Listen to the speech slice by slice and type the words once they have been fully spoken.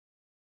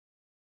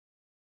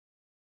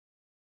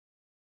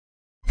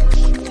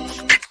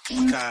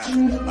The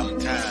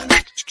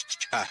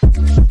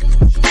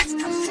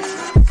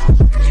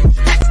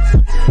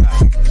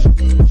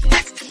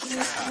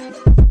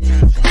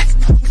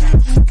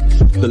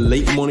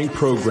Late Morning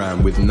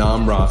Program with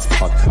Namras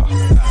Podcast.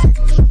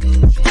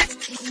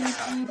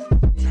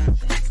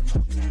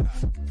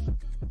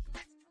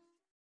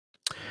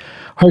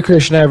 Hare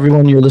Krishna,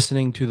 everyone. You're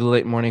listening to the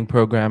Late Morning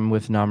Program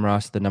with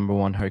Namras, the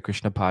 #1 Hare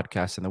Krishna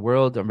podcast in the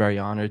world. I'm very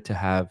honored to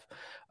have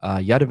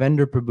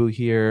Yadavendra Prabhu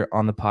here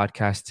on the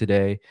podcast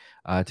today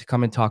to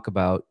come and talk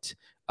about.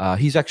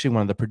 He's actually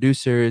one of the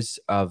producers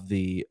of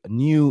the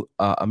new,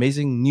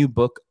 amazing new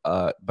book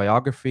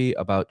biography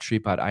about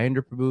Sripad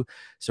Aindra Prabhu.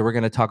 So we're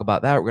going to talk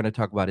about that. We're going to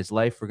talk about his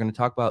life. We're going to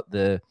talk about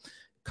the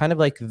kind of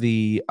like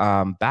the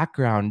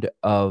background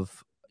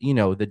of, you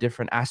know, the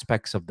different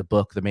aspects of the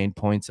book, the main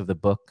points of the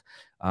book,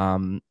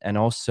 and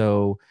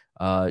also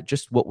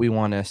just what we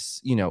want to,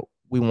 you know,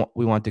 we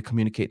want to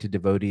communicate to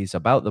devotees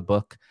about the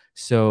book.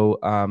 So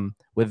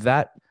with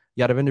that,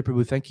 Yadavendra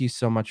Prabhu, thank you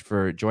so much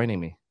for joining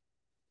me.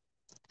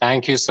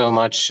 Thank you so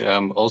much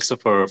also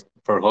for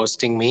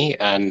hosting me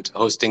and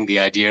hosting the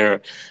idea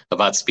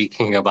about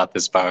speaking about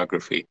this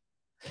biography.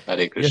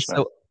 Hare Krishna. Yes,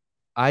 so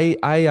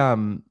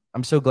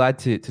I'm so glad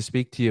to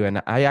speak to you.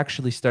 And I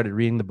actually started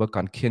reading the book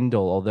on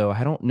Kindle, although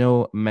I don't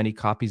know many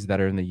copies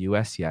that are in the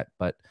US yet,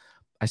 but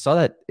I saw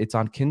that it's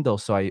on Kindle.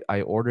 So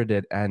I ordered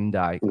it, and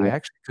I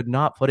actually could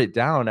not put it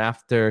down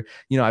after,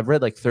 you know, I've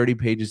read like 30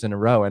 pages in a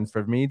row. And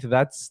for me,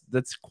 that's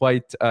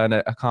quite an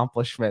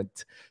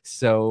accomplishment.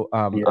 So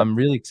I'm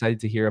really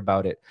excited to hear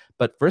about it.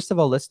 But first of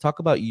all, let's talk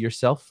about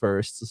yourself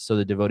first, so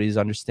the devotees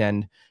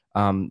understand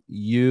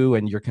you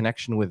and your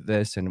connection with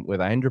this and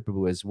with Aindra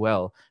Prabhu as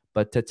well.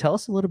 But to tell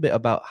us a little bit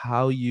about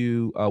how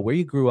you, where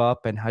you grew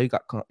up and how you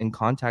got in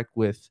contact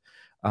with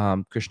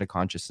Krishna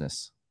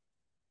consciousness.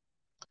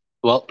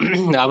 Well,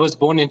 I was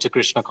born into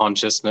Krishna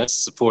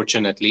consciousness,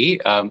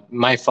 fortunately.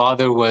 My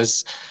father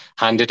was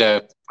handed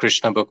a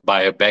Krishna book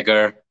by a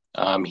beggar.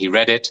 He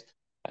read it,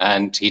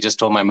 and he just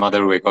told my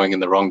mother we're going in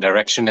the wrong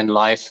direction in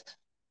life.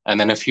 And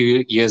then a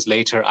few years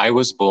later, I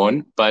was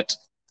born. But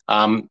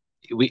I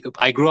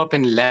grew up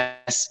in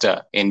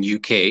Leicester in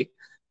UK,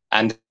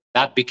 and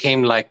that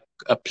became like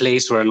a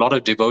place where a lot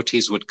of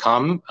devotees would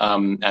come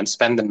and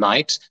spend the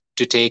night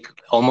to take,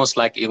 almost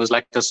like it was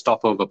like a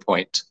stopover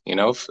point, you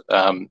know.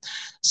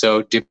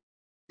 So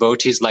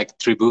devotees like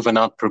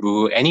Tribhuvanath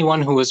Prabhu,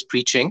 anyone who was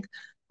preaching,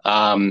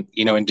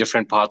 you know, in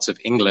different parts of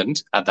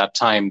England at that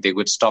time, they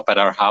would stop at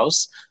our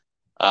house.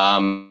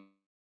 And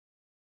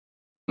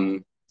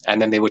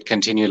then they would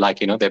continue,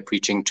 like, you know, their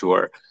preaching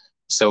tour.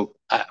 So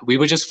we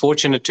were just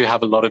fortunate to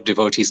have a lot of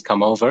devotees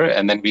come over,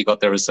 and then we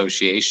got their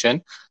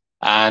association.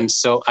 And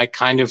so I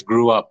kind of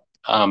grew up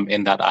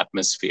in that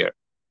atmosphere.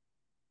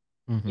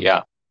 Mm-hmm.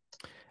 Yeah.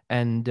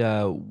 And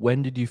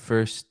when did you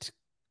first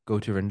go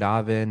to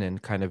Vrindavan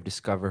and kind of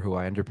discover who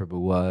Aindra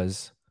Prabhu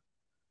was?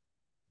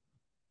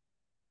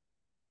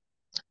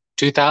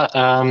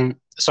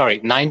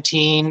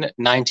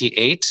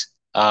 1998.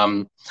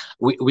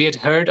 We had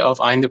heard of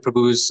Aindra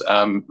Prabhu's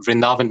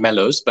Vrindavan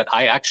Mellows, but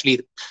I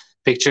actually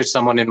pictured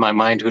someone in my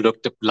mind who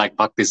looked like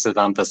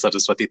Bhaktisiddhanta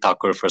Saraswati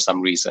Thakur for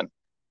some reason.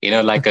 You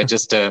know, like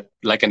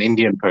like an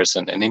Indian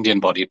person, an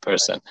Indian-bodied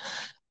person.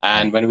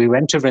 And when we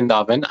went to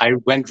Vrindavan, I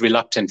went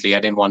reluctantly.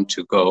 I didn't want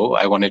to go.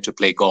 I wanted to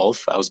play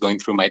golf. I was going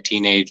through my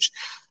teenage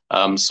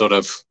sort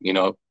of, you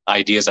know,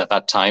 ideas at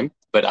that time,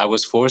 but I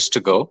was forced to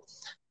go.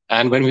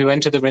 And when we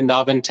went to the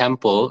Vrindavan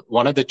temple,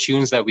 one of the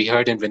tunes that we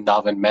heard in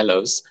Vrindavan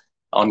Mellows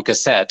on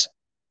cassette,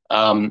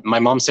 my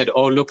mom said,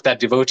 "Oh, look,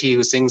 that devotee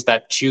who sings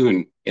that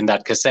tune in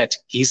that cassette,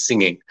 he's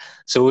singing."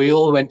 So we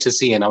all went to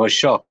see, and I was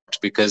shocked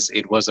because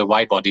it was a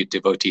white-bodied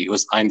devotee. It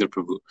was Aindra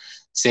Prabhu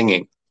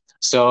singing.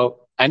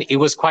 And it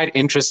was quite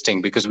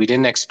interesting because we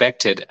didn't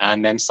expect it.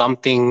 And then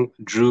something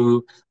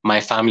drew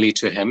my family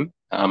to him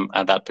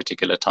at that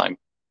particular time.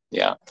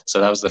 Yeah.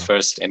 So that was the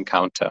first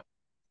encounter.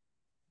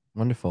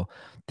 Wonderful.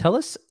 Tell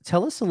us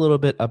a little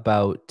bit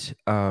about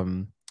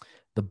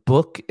the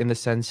book, in the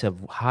sense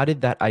of how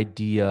did that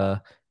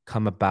idea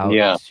come about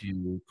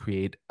to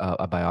create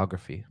a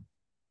biography?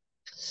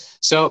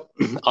 So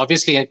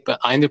obviously,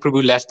 Aindra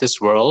Prabhu left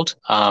this world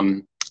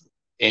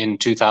in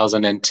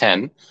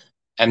 2010.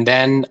 And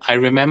then I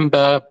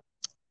remember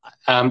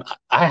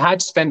I had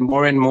spent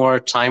more and more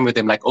time with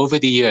him, like over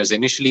the years.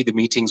 Initially, the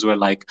meetings were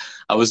like,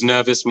 I was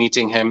nervous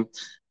meeting him,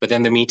 but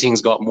then the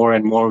meetings got more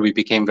and more. We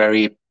became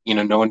very, you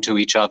know, known to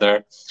each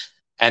other.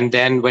 And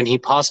then when he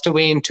passed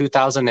away in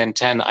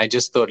 2010, I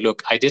just thought,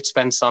 look, I did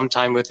spend some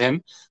time with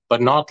him,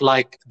 but not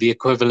like the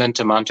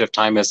equivalent amount of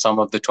time as some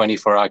of the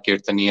 24-hour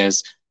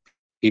Kirtaniyas,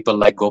 people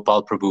like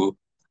Gopal Prabhu,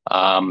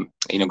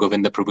 you know,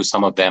 Govinda Prabhu,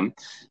 some of them.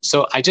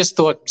 So I just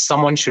thought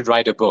someone should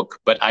write a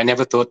book, but I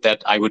never thought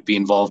that I would be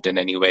involved in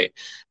any way.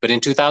 But in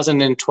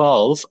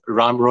 2012,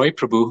 Ram Roy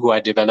Prabhu, who I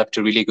developed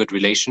a really good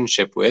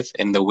relationship with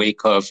in the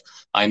wake of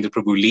Aindra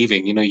Prabhu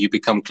leaving, you know, you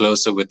become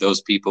closer with those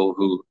people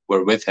who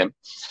were with him.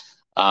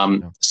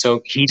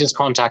 So he just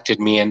contacted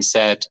me and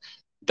said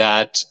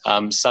that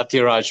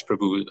Satyaraj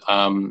Prabhu,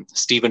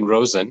 Stephen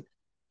Rosen,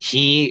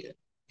 he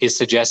is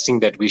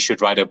suggesting that we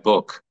should write a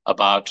book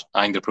about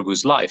Aindra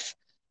Prabhu's life.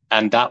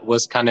 And that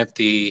was kind of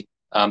the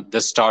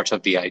start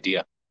of the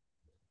idea.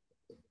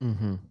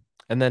 Mm-hmm.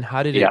 And then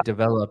how did Yeah. it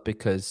develop?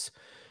 Because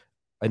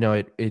I know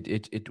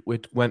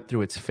it went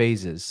through its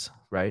phases,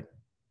 right?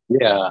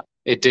 Yeah,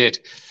 it did.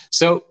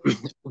 So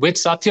with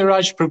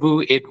Satyaraj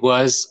Prabhu, it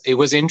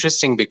was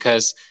interesting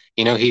because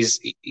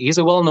he's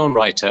a well-known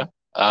writer,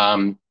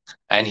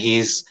 and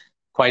he's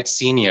quite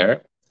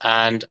senior.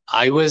 And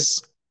I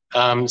was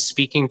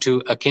speaking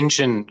to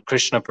Akinchan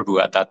Krishna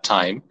Prabhu at that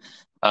time,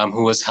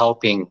 who was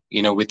helping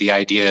with the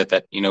idea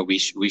that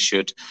we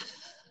should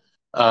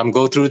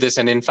go through this.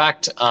 And in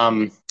fact,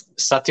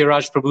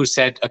 Satyaraj Prabhu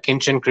said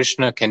Akinchan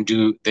Krishna can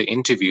do the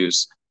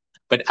interviews.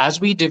 But as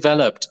we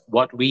developed,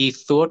 what we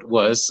thought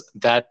was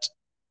that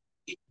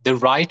the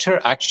writer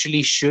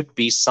actually should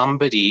be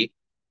somebody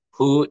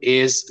who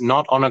is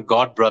not on a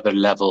god brother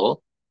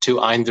level to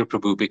Aindra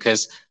Prabhu,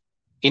 because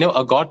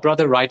a god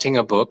brother writing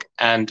a book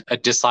and a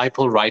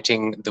disciple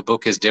writing the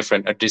book is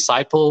different. A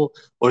disciple,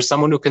 or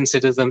someone who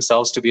considers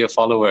themselves to be a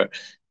follower,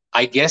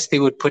 I guess they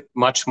would put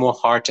much more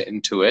heart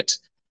into it.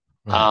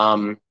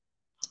 Right.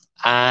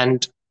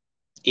 And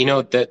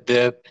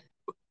the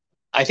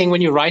I think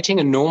when you're writing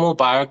a normal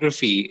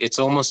biography, it's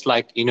almost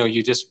like,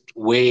 you just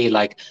weigh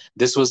like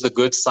this was the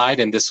good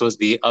side and this was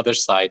the other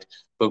side.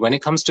 But when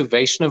it comes to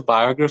Vaishnav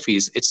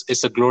biographies,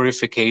 it's a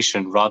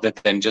glorification rather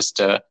than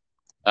just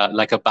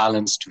like a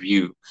balanced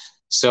view.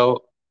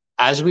 So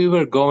as we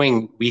were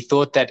going, we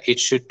thought that it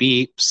should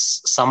be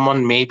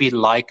someone maybe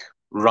like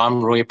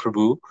Ram Roy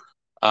Prabhu,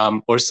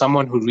 or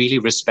someone who really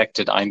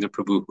respected Aindra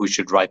Prabhu, who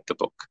should write the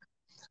book.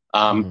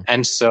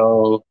 And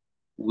so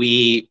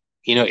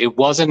it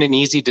wasn't an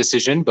easy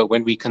decision, but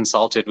when we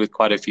consulted with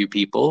quite a few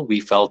people, we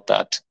felt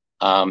that,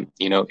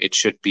 it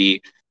should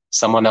be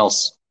someone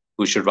else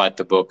who should write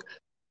the book.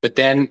 But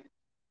then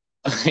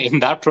in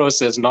that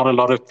process, not a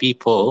lot of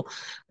people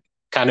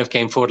kind of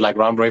came forward. Like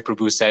Ram Roy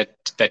Prabhu said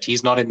that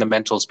he's not in the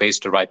mental space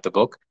to write the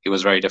book. It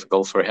was very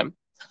difficult for him.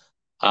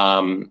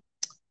 And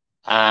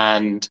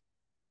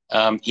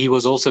he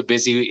was also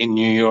busy in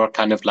New York,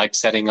 kind of like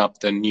setting up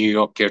the New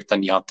York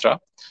Kirtan Yatra.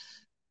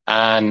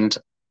 And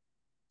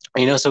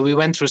so we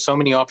went through so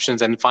many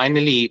options, and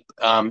finally,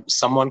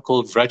 someone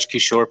called Vraj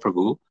Kishore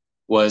Prabhu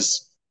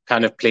was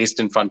kind of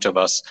placed in front of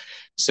us.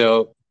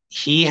 So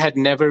he had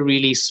never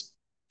really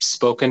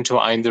spoken to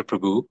Aindra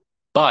Prabhu,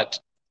 but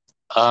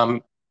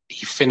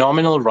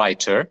phenomenal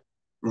writer,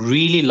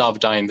 really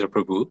loved Aindra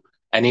Prabhu,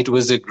 and it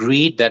was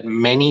agreed that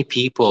many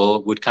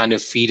people would kind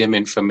of feed him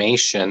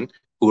information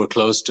who were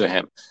close to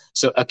him.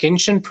 So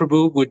Akinchan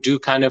Prabhu would do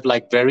kind of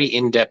like very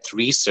in-depth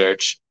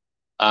research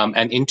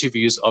and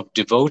interviews of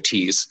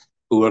devotees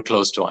who were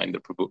close to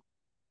Aindra Prabhu.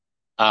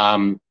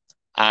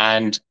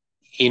 And,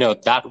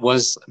 that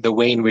was the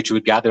way in which we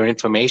would gather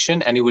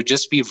information, and it would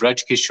just be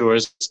Vraj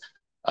Kishore's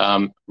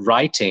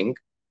writing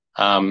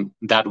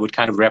that would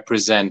kind of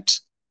represent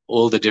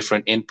all the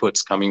different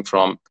inputs coming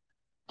from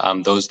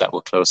those that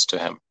were close to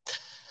him.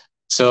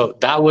 So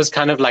that was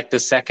kind of like the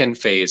second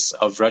phase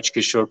of Vraj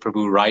Kishore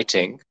Prabhu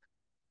writing.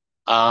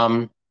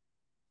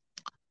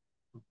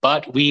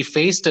 But we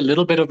faced a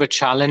little bit of a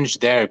challenge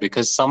there,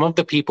 because some of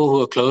the people who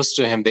were close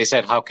to him, they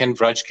said, how can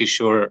Vraj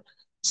Kishore,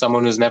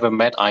 someone who's never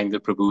met Aindra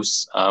Prabhu,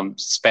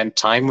 spend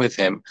time with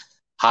him?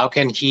 How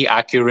can he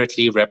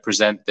accurately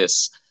represent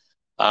this?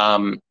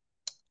 And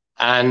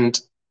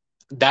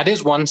that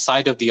is one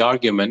side of the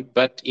argument,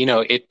 but,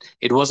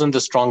 it wasn't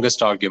the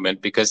strongest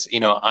argument, because,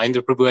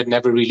 Aindra Prabhu had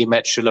never really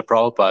met Srila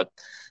Prabhupada.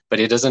 But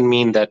it doesn't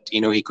mean that,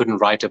 he couldn't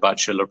write about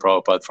Srila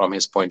Prabhupada from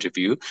his point of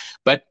view.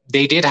 But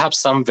they did have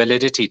some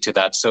validity to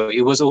that. So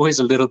it was always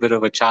a little bit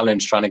of a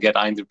challenge trying to get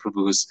Aindra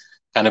Prabhu's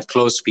kind of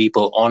close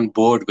people on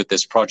board with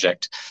this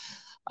project.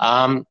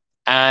 And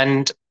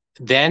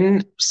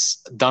then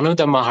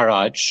Danuda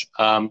Maharaj,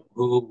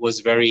 who was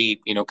very,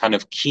 kind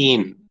of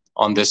keen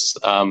on this,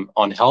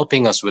 on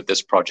helping us with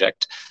this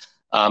project.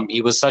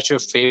 He was such a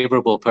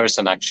favorable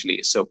person,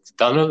 actually. So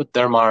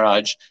Danuda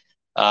Maharaj,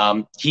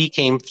 he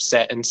came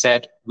and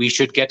said, we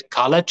should get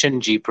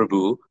Kalachandji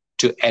Prabhu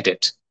to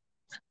edit.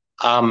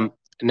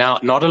 Now,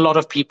 not a lot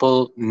of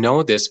people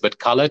know this, but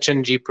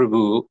Kalachandji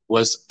Prabhu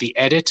was the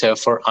editor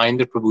for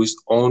Aindra Prabhu's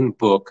own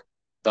book,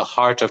 The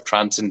Heart of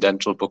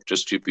Transcendental Book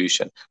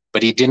Distribution,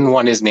 but he didn't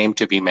want his name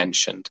to be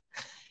mentioned.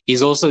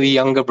 He's also the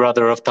younger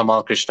brother of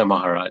Tamal Krishna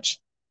Maharaj,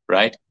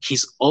 right?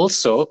 He's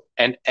also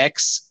an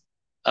ex-English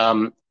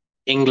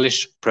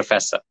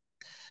professor.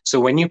 So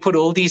when you put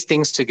all these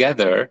things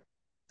together,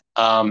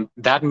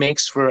 that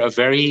makes for a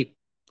very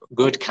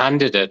good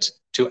candidate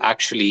to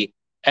actually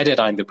edit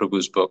Aindra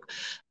Prabhu's book.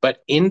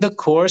 But in the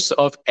course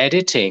of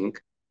editing,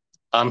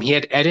 he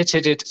had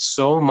edited it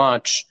so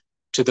much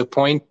to the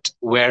point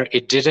where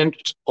it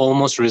didn't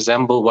almost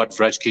resemble what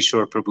Vraj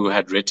Kishore Prabhu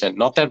had written.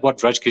 Not that what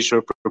Vraj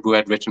Kishore Prabhu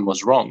had written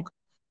was wrong,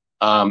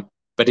 but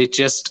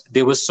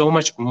there was so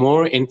much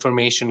more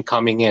information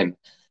coming in.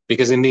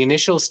 Because in the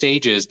initial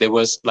stages, there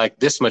was like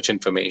this much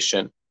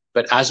information.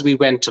 But as we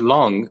went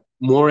along,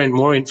 more and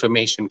more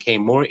information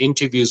came, more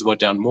interviews were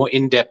done, more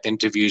in-depth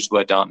interviews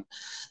were done.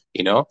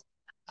 you know.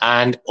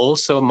 And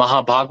also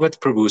Mahabhagavat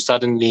Prabhu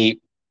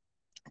suddenly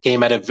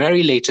came at a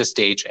very later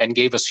stage and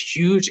gave us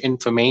huge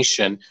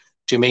information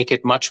to make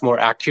it much more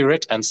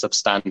accurate and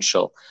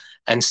substantial.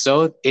 And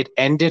so it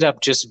ended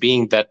up just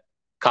being that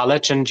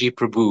Kalachandji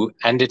Prabhu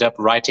ended up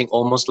writing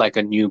almost like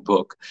a new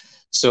book.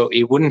 So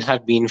it wouldn't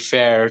have been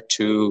fair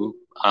to,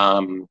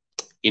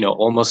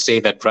 almost say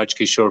that Raj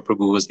Kishore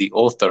Prabhu was the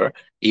author,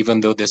 even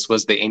though this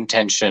was the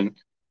intention,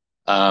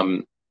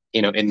 in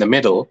the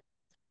middle.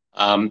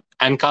 And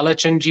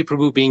Kalachandji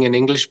Prabhu, being an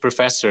English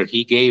professor,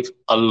 he gave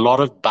a lot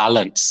of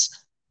balance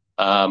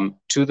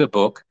to the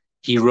book.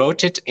 He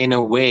wrote it in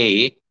a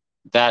way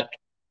that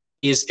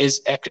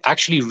is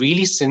actually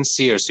really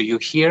sincere. So you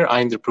hear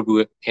Aindra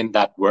Prabhu in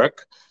that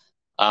work,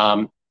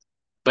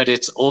 but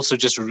it's also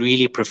just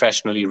really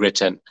professionally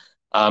written.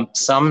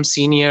 Some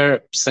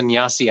senior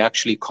sannyasi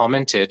actually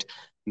commented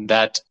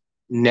that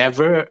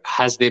never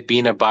has there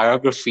been a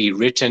biography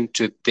written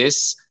to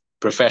this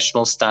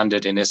professional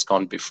standard in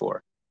ISKCON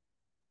before.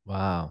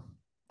 Wow.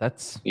 That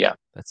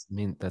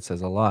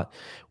says a lot.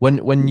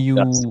 When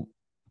you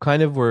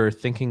kind of were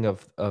thinking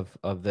of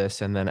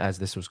this, and then as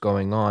this was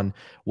going on,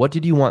 what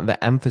did you want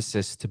the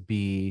emphasis to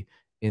be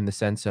in the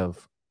sense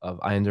of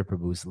Aindra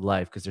Prabhu's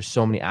life? Because there's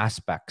so many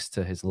aspects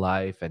to his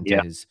life and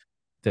to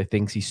the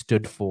things he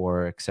stood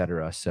for,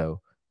 etc.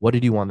 So what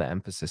did you want the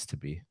emphasis to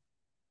be?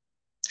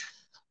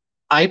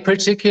 I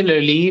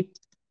particularly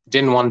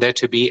didn't want there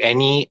to be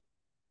any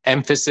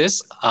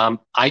emphasis.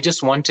 I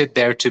just wanted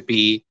there to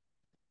be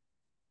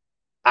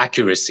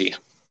accuracy.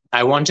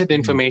 I wanted the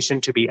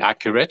information to be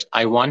accurate.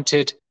 I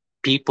wanted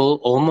people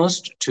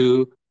almost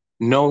to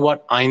know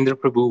what Aindra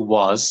Prabhu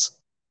was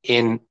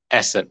in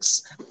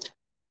essence.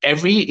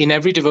 In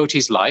every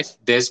devotee's life,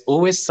 there's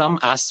always some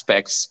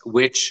aspects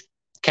which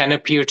can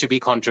appear to be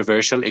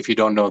controversial if you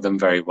don't know them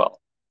very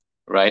well,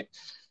 right?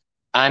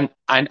 And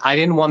I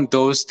didn't want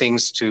those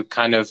things to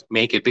kind of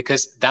make it,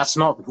 because that's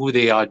not who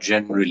they are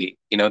generally.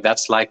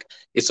 That's like,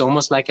 it's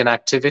almost like an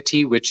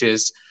activity which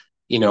is,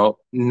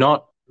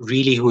 not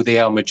really who they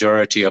are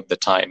majority of the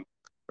time,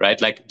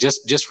 right? Like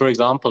just for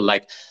example,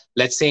 like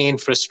let's say in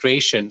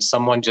frustration,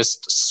 someone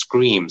just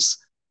screams,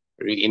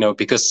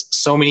 because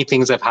so many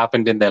things have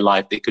happened in their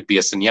life. They could be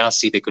a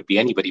sannyasi, they could be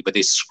anybody, but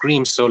they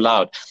scream so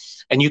loud.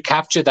 And you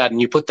capture that and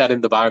you put that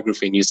in the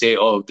biography and you say,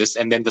 oh, this,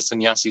 and then the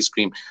sannyasi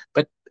scream.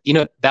 But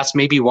that's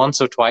maybe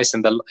once or twice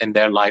in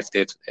their life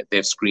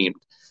they've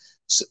screamed.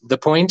 So the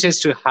point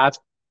is to have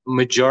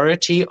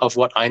majority of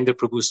what Aindra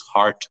Prabhu's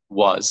heart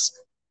was,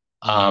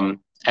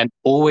 and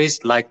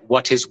always like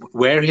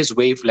where his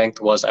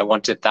wavelength was. I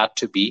wanted that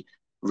to be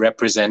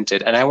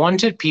represented, and I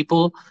wanted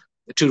people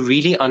to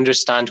really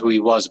understand who he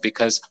was,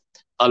 because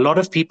a lot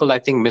of people, I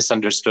think,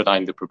 misunderstood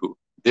Aindra Prabhu.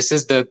 This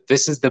is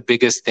the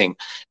biggest thing,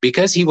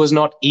 because he was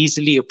not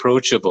easily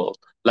approachable.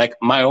 Like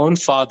my own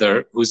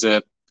father, who's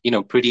a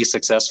pretty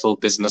successful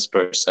business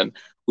person,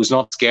 who's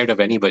not scared of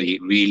anybody,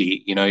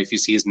 really. If you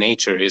see his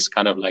nature, is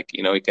kind of like,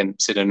 he can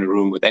sit in a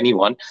room with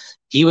anyone.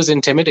 He was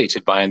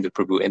intimidated by Aindra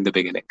Prabhu in the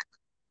beginning.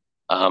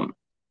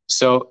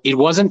 So it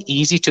wasn't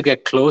easy to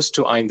get close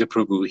to Aindra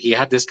Prabhu. He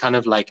had this kind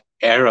of like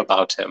air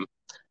about him,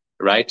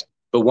 right?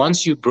 But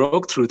once you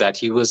broke through that,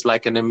 he was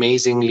like an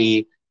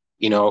amazingly,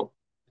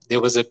 there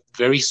was a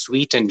very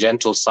sweet and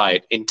gentle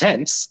side,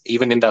 intense,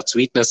 even in that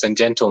sweetness and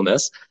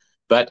gentleness,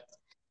 but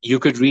you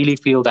could really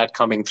feel that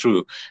coming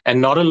through. And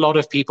not a lot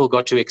of people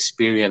got to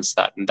experience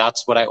that. And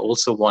that's what I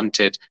also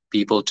wanted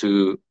people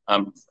to,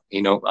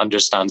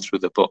 understand through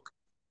the book.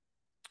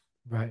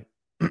 Right.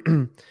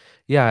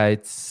 Yeah,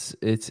 it's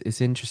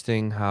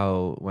interesting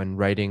how when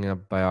writing a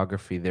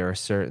biography, there are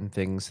certain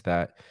things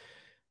that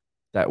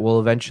will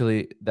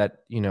eventually,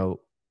 that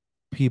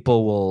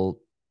people will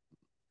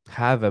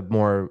have a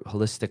more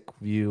holistic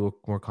view,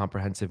 more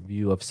comprehensive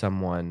view of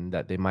someone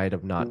that they might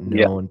have not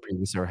known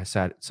previously, or has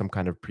had some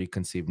kind of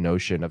preconceived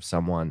notion of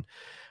someone.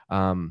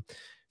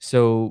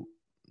 So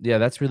yeah,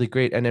 that's really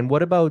great. And then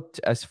what about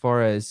as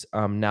far as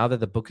now that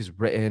the book is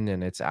written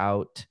and it's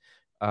out?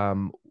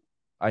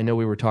 I know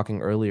we were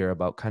talking earlier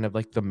about kind of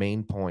like the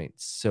main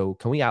points. So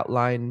can we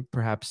outline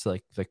perhaps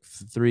like the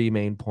 3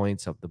 main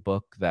points of the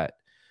book that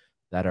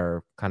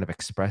are kind of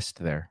expressed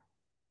there?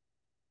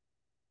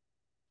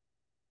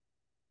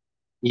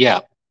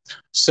 Yeah.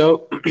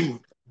 So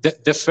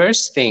the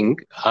first thing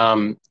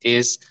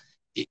is,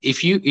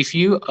 if you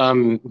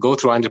go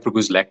through Aindra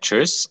Prabhu's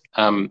lectures,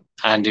 and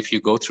if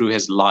you go through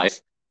his life,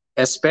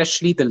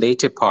 especially the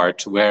later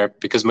part,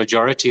 because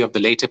majority of the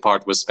later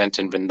part was spent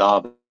in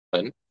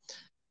Vrindavan,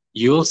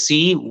 you'll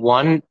see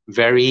one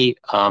very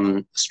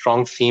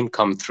strong theme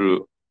come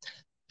through,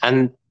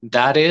 and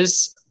that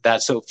is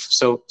that. So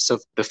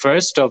the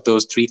first of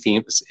those 3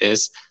 themes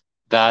is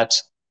that,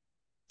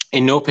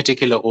 in no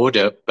particular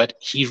order, but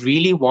he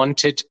really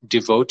wanted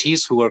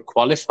devotees who were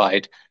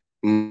qualified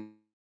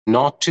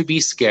not to be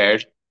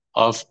scared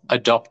of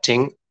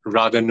adopting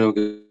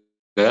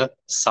Raganuga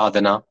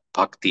sadhana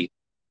bhakti.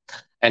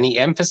 And he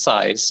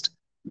emphasized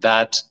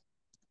that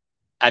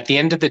at the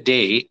end of the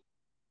day,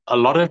 a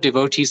lot of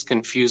devotees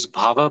confuse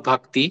bhava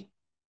bhakti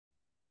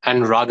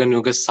and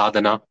Raganuga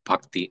Sadhana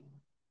Bhakti.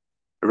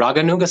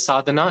 Raganuga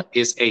Sadhana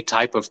is a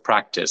type of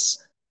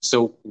practice.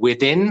 So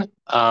within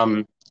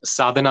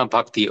Sadhana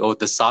Bhakti, or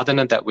the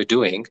sadhana that we're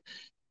doing,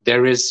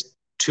 there is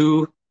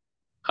two,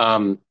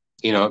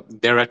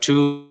 there are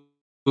two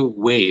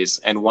ways,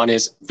 and one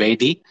is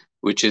Vedi,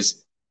 which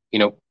is, you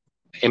know,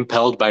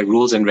 impelled by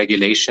rules and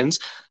regulations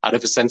out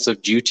of a sense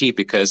of duty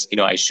because,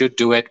 I should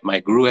do it. My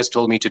guru has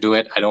told me to do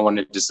it. I don't want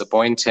to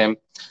disappoint him.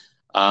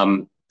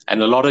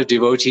 And a lot of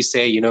devotees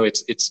say,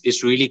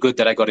 it's really good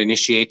that I got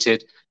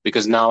initiated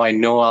because now I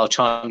know I'll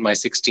chant my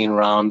 16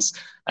 rounds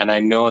and I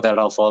know that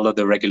I'll follow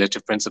the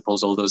regulative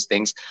principles, all those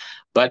things.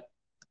 But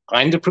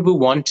Aindra Prabhu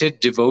wanted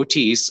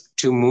devotees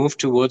to move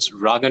towards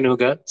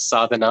Raganuga,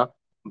 sadhana,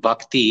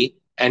 bhakti,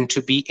 and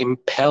to be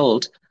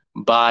impelled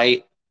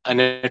by an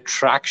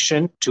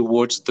attraction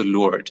towards the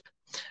Lord.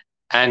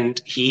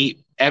 And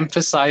he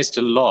emphasized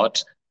a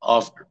lot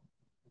of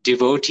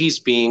devotees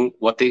being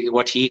what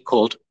he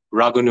called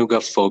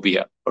Raganuga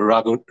phobia or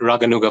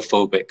Raganuga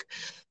phobic,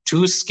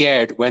 too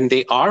scared when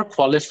they are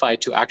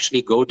qualified to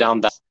actually go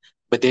down that,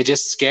 but they're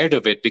just scared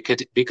of it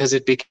because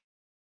it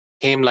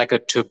became like a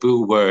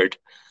taboo word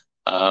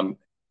in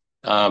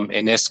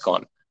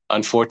ISKCON,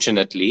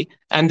 unfortunately.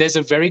 And there's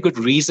a very good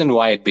reason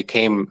why it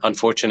became,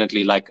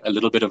 unfortunately, like a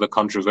little bit of a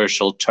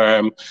controversial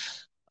term.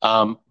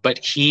 But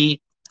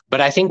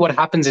I think what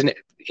happens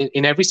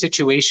in every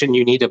situation,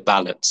 you need a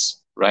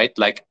balance, right?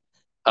 Like,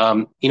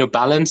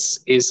 balance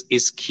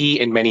is key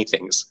in many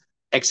things,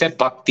 except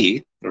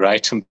bhakti,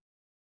 right?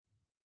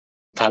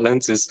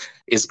 Balance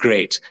is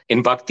great.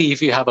 In bhakti,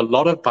 if you have a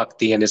lot of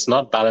bhakti and it's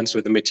not balanced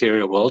with the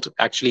material world,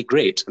 actually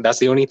great. That's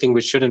the only thing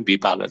which shouldn't be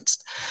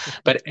balanced.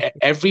 But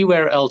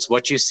everywhere else,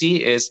 what you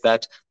see is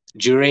that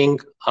during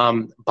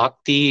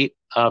Bhakti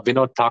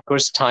Vinod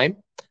Thakur's time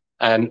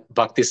and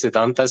Bhakti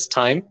Siddhanta's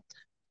time,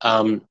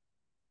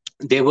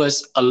 there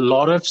was a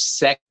lot of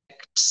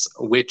sects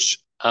which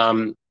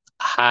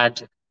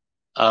had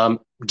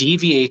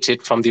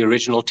deviated from the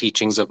original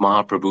teachings of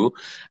Mahaprabhu.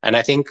 And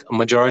I think a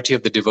majority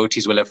of the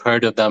devotees will have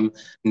heard of them,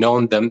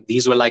 known them.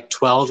 These were like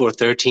 12 or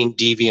 13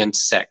 deviant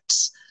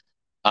sects.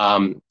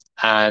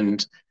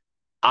 And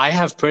I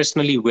have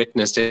personally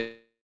witnessed it.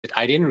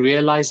 I didn't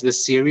realize the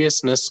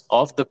seriousness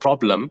of the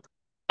problem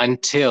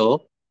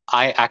until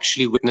I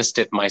actually witnessed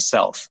it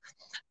myself.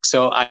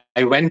 So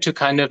I went to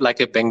kind of like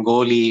a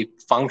Bengali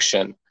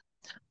function,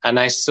 and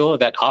I saw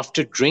that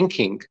after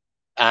drinking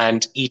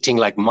and eating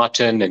like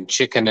mutton and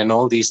chicken and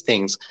all these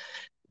things,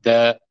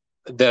 the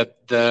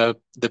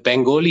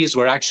Bengalis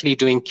were actually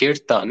doing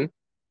kirtan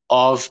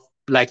of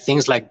like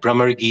things like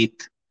Brahmar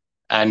Geet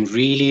and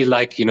really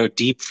like,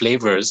 deep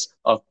flavors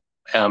of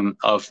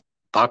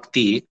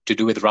bhakti to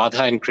do with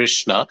Radha and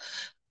Krishna.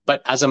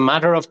 But as a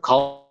matter of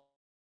culture,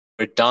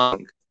 we're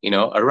dancing,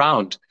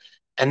 around.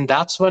 And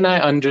that's when I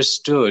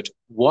understood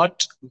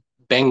what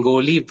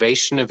Bengali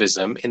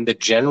Vaishnavism in the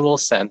general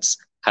sense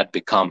had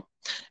become.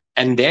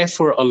 And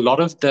therefore, a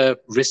lot of the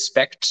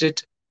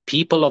respected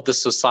people of the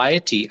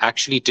society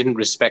actually didn't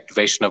respect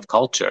Vaishnav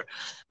culture.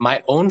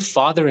 My own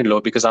father-in-law,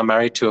 because I'm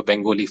married to a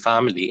Bengali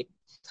family,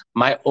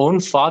 my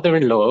own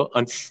father-in-law,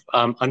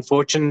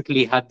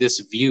 unfortunately, had this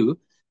view.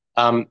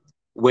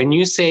 When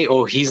you say,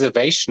 oh, he's a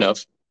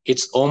Vaishnav,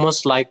 it's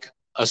almost like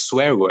a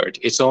swear word.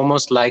 It's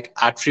almost like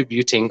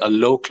attributing a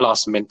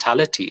low-class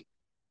mentality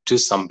to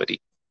somebody.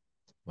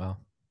 Wow.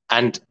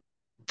 And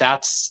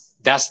that's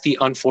the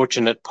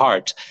unfortunate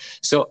part.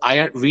 So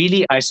I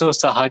saw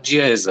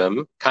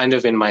Sahajiaism kind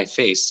of in my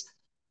face.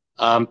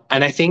 And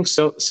I think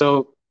so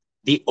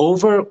the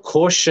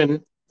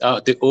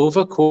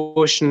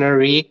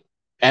over-cautionary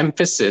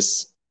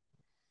emphasis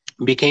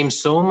became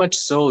so much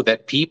so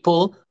that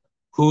people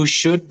who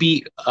should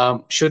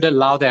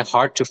allow their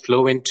heart to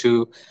flow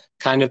into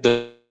kind of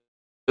the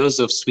wells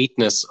of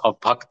sweetness of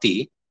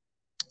bhakti,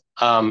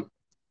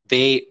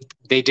 they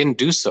didn't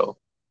do so.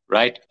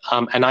 Right.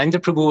 And Aindra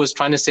Prabhu was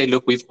trying to say,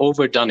 look, we've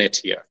overdone it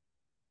here.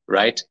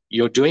 Right.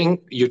 You're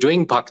doing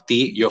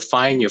bhakti. You're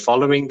fine. You're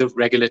following the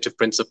regulative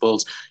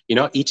principles. You're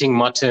not eating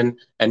mutton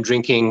and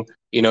drinking,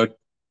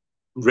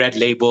 red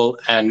label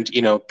and,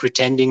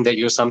 pretending that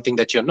you're something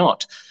that you're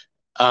not.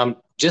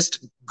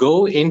 Just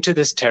go into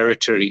this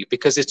territory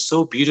because it's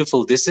so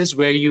beautiful. This is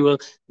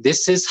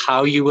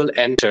how you will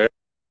enter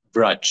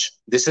Braj.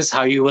 This is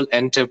how you will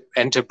enter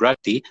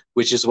Bhakti,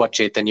 which is what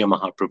Chaitanya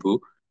Mahaprabhu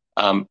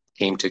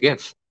came to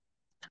give.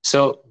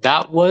 So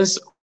that was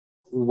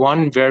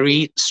one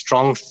very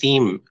strong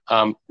theme,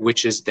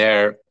 which is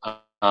there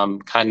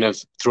kind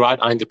of throughout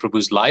Aindra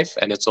Prabhu's life,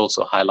 and it's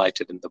also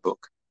highlighted in the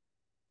book.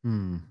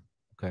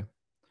 Okay.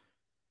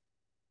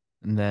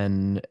 And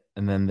then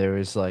there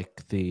is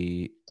like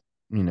the,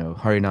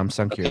 Harinam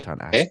Sankirtan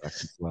aspect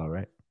as well,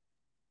 right?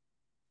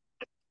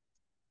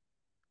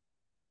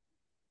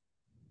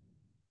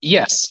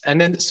 Yes. And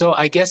then, so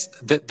I guess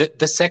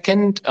the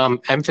second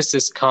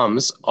emphasis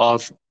comes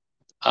of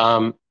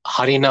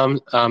Harinam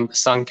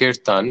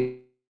Sankirtan.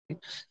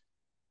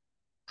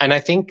 And I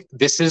think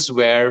this is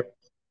where,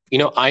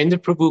 Aindra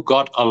Prabhu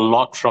got a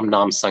lot from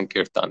Nam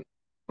Sankirtan.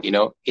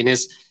 In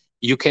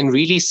you can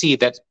really see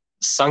that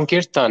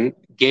Sankirtan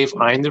gave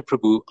Aindra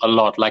Prabhu a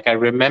lot. Like I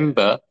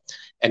remember,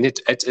 and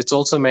it's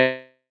also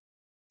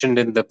mentioned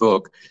in the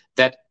book,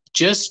 that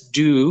just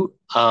do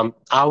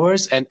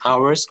hours and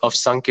hours of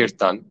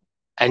Sankirtan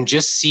and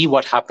just see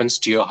what happens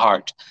to your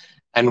heart.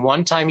 And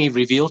one time he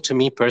revealed to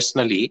me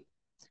personally,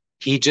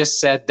 he just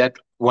said that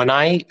when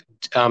I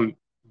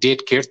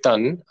did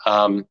Kirtan,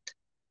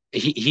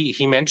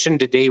 he mentioned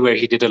the day where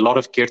he did a lot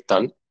of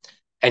Kirtan.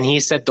 And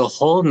he said the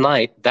whole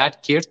night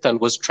that Kirtan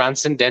was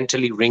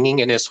transcendentally ringing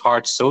in his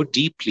heart so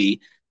deeply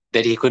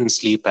that he couldn't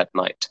sleep at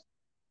night.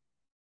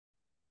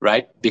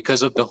 Right?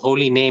 Because of the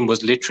holy name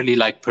was literally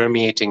like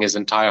permeating his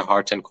entire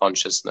heart and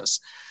consciousness.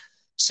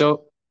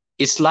 So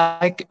it's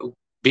like,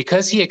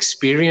 because he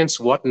experienced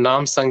what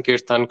Nam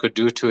Sankirtan could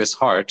do to his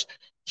heart,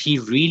 he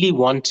really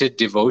wanted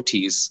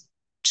devotees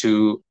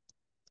to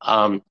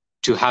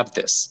have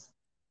this.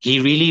 He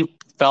really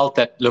felt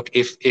that, look,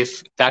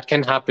 if that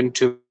can happen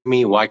to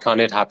me, why can't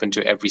it happen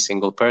to every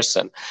single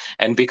person?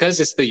 And because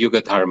it's the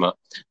Yuga Dharma,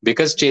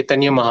 because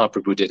Chaitanya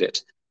Mahaprabhu did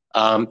it,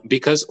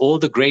 because all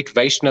the great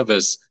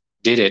Vaishnavas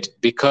did it,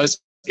 because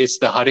it's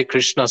the Hare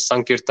Krishna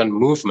Sankirtan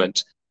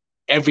movement,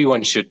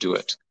 everyone should do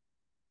it,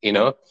 you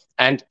know.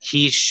 And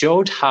he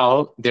showed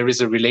how there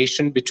is a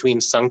relation between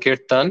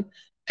Sankirtan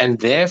and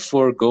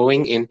therefore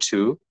going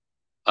into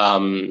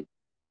the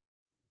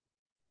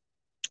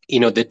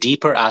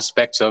deeper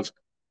aspects of,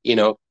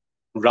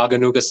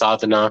 Raganuga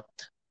sadhana,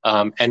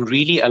 and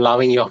really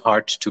allowing your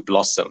heart to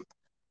blossom.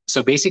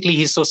 So basically,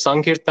 he saw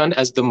Sankirtan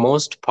as the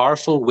most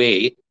powerful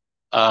way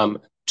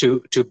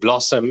to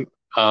blossom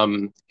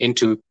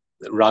into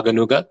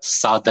Raganuga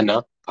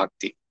sadhana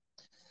bhakti.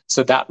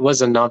 So that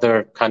was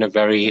another kind of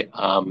very,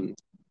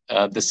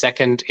 the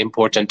second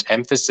important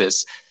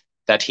emphasis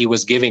that he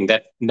was giving,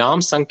 that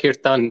Nam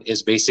Sankirtan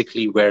is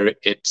basically where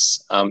it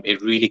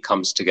really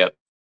comes together.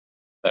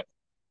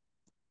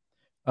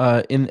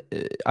 I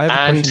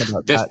have a question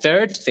about the that.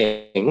 third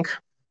thing,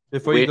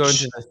 Before you go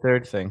into the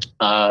third thing,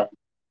 go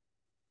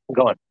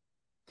on.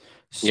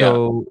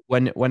 So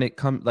when it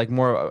comes, like,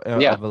 more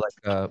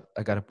of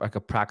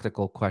a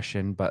practical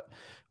question, but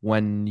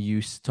when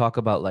you talk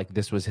about, like,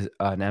 this was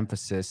an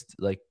emphasis,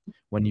 like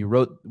when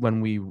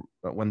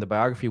the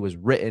biography was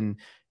written,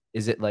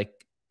 is it like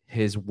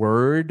his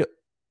word,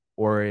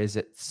 or is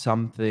it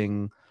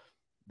something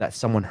that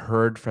someone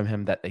heard from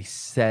him that they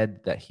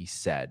said that he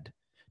said?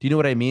 Do you know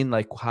what I mean?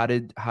 Like, how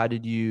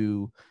did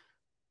you,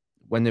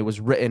 when it was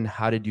written,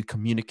 how did you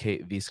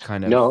communicate these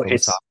kind of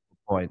philosophical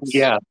points?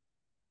 Yeah.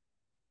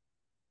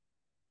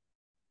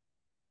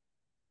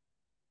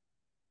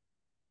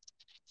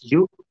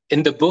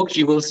 In the book,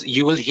 you will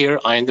hear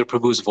Aindra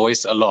Prabhu's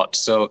voice a lot.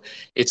 So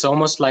it's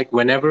almost like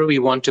whenever we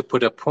want to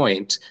put a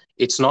point,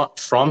 it's not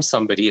from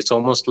somebody. It's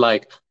almost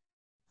like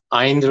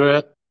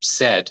Aindra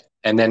said,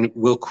 and then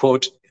we'll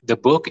quote. The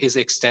book is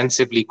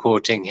extensively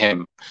quoting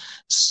him.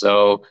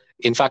 So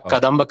in fact,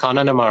 Kadamba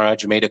Kanana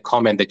Maharaj made a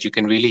comment that you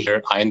can really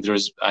hear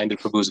Aindra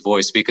Prabhu's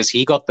voice, because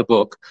he got the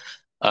book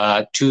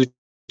 2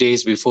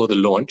 days before the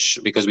launch,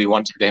 because we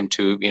wanted him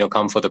to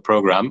come for the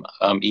program,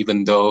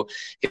 even though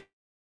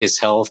his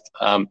health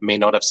may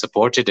not have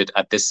supported it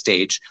at this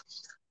stage.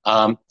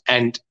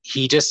 And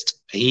he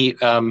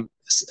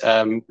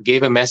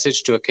gave a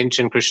message to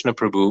Akinchan Krishna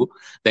Prabhu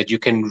that you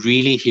can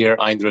really hear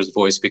Aindra's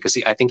voice, because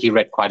I think he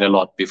read quite a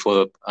lot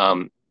before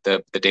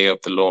the day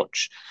of the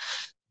launch.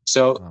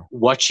 So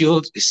what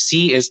you'll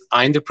see is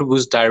Aindra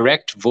Prabhu's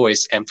direct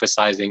voice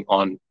emphasizing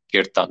on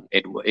Kirtan.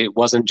 It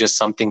wasn't just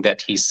something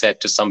that he said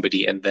to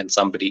somebody and then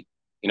somebody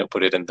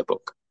put it in the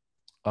book.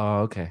 Oh,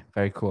 okay.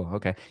 Very cool.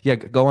 Okay. Yeah,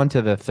 go on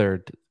to the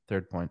third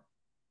point.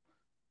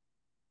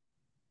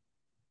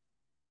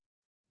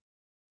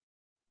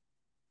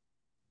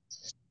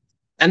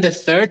 And the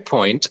third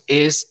point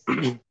is,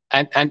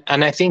 and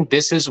I think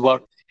this is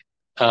what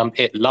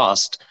it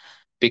lost,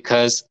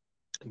 because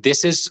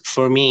this is,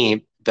 for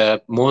me,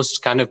 the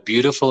most kind of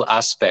beautiful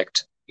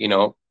aspect,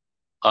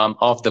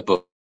 of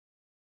the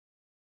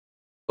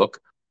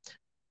book.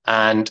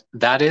 And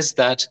that is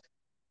that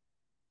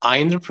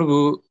Aindra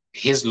Prabhu,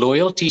 his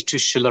loyalty to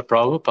Srila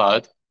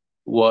Prabhupada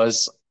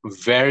was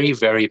very,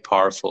 very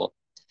powerful.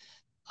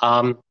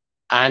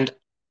 And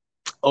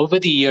over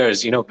the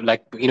years, being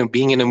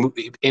in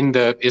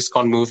the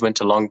ISKCON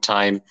movement a long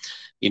time,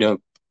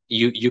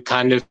 you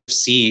kind of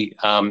see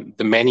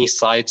the many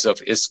sides of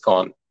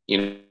ISKCON.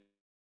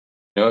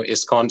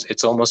 ISKCON,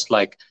 it's almost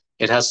like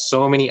it has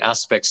so many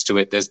aspects to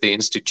it. There's the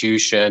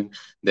institution,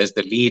 there's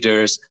the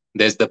leaders,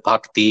 there's the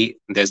bhakti,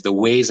 there's the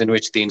ways in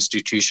which the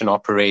institution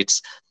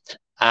operates,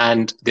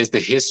 and there's the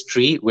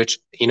history, which,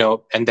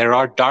 and there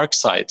are dark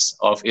sides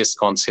of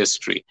ISKCON's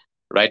history,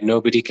 right?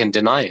 Nobody can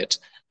deny it.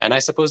 And I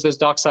suppose there's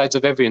dark sides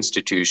of every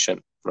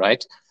institution,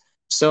 right?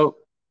 So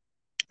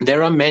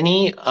there are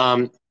many,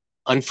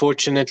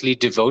 unfortunately,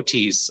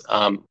 devotees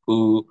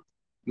who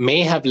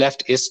may have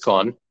left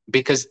ISKCON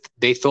because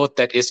they thought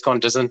that ISKCON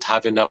doesn't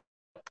have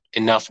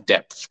enough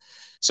depth.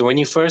 So when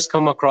you first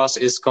come across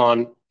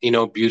ISKCON,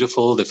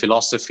 beautiful, the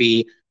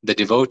philosophy, the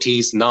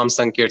devotees, Nam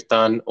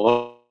Sankirtan,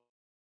 all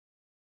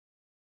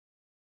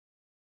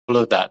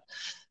of that.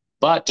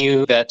 But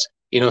knew that,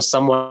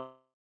 someone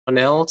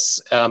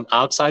else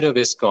outside of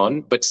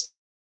ISKCON, but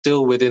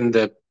still within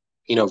the,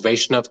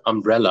 Vaishnav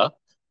umbrella,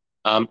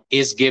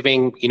 is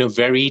giving,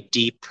 very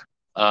deep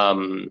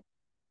um,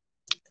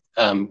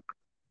 um,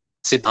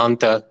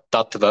 Siddhanta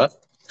Tattva.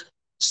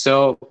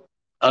 So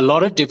a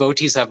lot of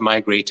devotees have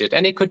migrated,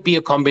 and it could be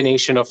a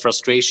combination of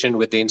frustration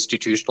with the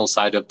institutional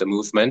side of the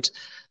movement,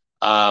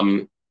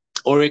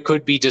 or it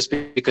could be just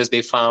because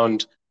they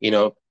found,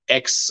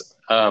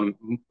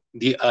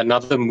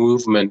 another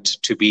movement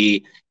to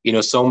be,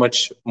 so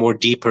much more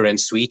deeper and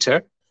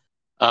sweeter,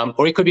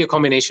 or it could be a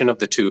combination of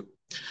the two.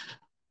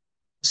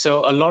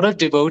 So a lot of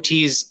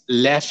devotees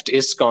left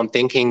ISKCON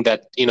thinking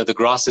that, the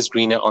grass is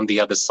greener on the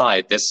other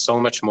side. There's so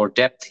much more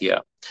depth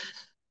here.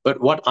 But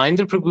what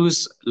Aindra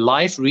Prabhu's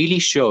life really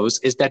shows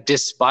is that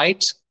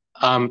despite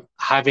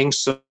having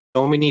so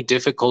many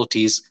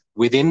difficulties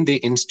within the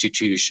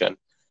institution,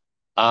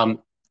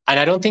 and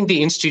I don't think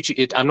the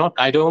institute, I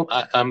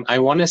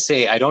want to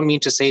say, I don't mean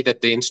to say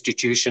that the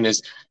institution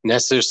is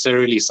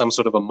necessarily some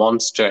sort of a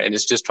monster and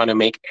it's just trying to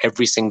make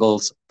every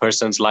single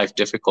person's life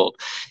difficult.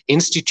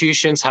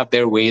 Institutions have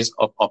their ways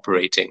of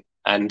operating,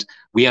 and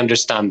we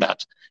understand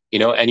that,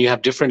 and you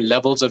have different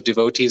levels of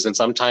devotees, and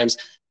sometimes,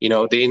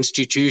 the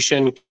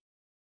institution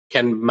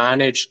can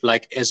manage,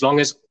 like, as long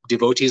as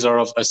devotees are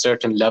of a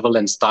certain level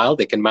and style,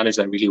 they can manage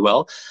that really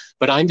well.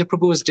 But Aindra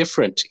Prabhu was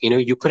different.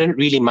 You couldn't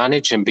really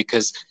manage him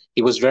because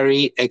he was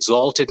very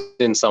exalted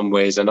in some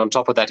ways. And on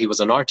top of that, he was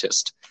an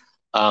artist.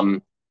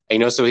 So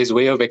his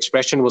way of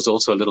expression was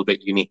also a little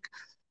bit unique.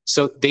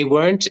 So they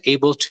weren't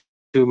able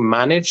to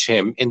manage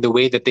him in the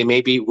way that they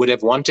maybe would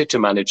have wanted to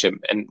manage him.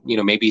 And,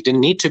 maybe he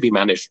didn't need to be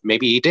managed.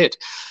 Maybe he did.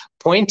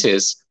 Point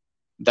is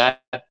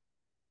that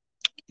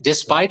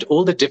despite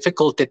all the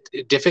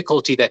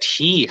difficulty that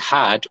he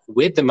had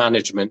with the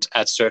management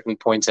at certain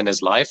points in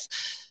his life,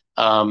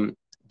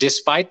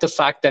 despite the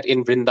fact that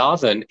in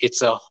Vrindavan,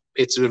 it's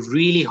a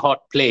really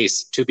hot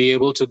place to be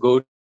able to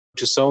go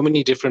to so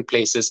many different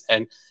places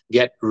and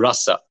get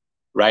rasa,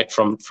 right?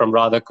 From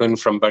Radhakund,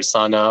 from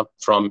Barsana,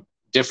 from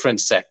different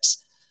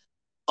sects.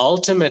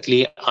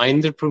 Ultimately,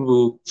 Aindra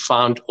Prabhu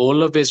found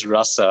all of his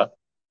rasa,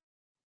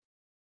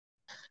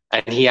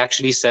 and he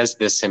actually says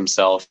this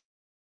himself,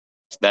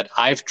 that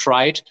I've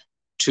tried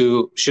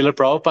Srila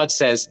Prabhupada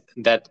says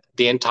that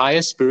the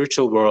entire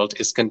spiritual world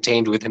is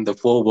contained within the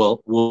four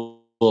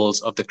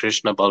walls of the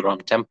Krishna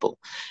Balram temple.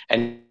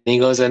 And he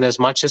goes, and as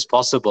much as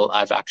possible,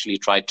 I've actually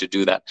tried to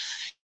do that.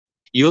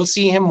 You'll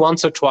see him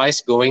once or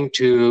twice going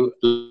to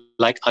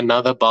like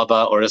another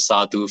Baba or a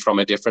Sadhu from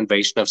a different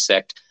Vaishnav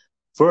sect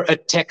for a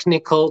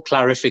technical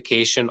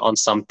clarification on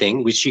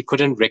something which he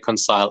couldn't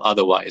reconcile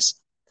otherwise,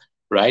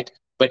 right?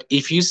 But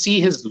if you see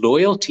his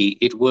loyalty,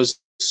 it was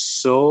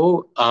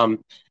so,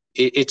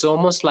 it's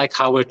almost like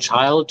how a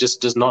child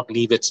just does not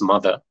leave its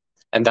mother.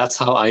 And that's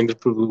how Aindra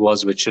Prabhu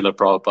was with Srila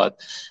Prabhupada.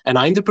 And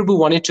Aindra Prabhu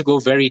wanted to go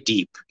very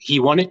deep. He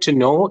wanted to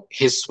know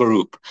his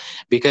Swarup,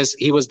 because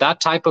he was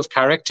that type of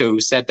character who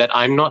said that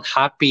I'm not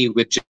happy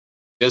with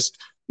just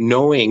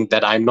knowing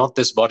that I'm not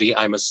this body,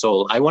 I'm a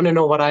soul. I want to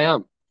know what I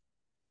am.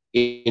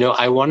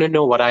 I want to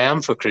know what I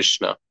am for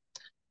Krishna,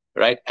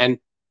 right? And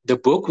the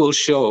book will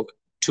show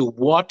to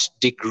what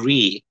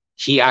degree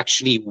he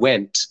actually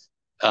went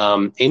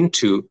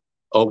into,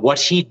 or what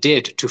he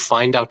did to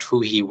find out who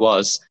he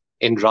was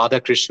in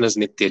Radha Krishna's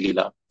Nitya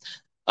Leela.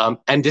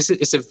 And this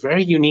is a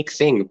very unique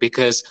thing,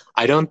 because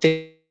I don't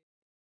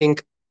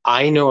think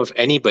I know of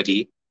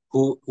anybody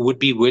who would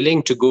be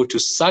willing to go to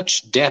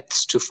such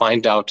depths to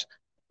find out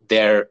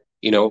their,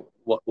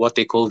 what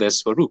they call their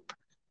Swarup,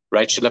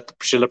 right?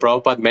 Srila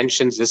Prabhupada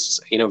mentions this,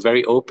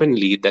 very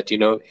openly, that,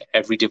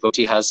 every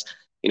devotee has,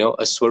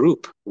 a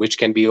Swarup, which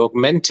can be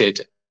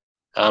augmented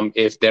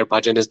if their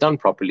bhajan is done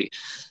properly.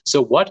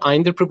 So what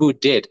Aindra Prabhu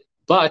did,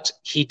 but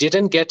he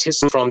didn't get his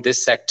from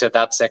this sector,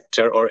 that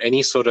sector, or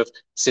any sort of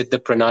Siddha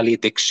Pranali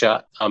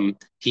Diksha.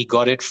 He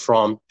got it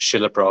from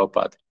Srila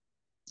Prabhupada.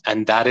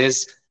 And that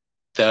is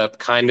the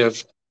kind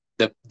of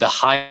the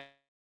high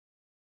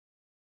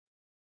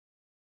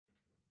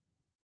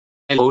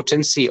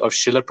potency of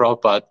Srila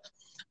Prabhupada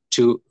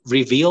to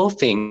reveal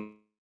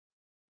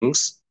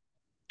things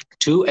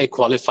to a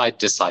qualified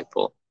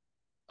disciple.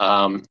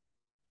 And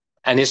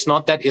it's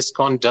not that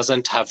ISKCON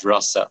doesn't have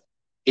rasa.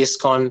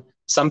 ISKCON,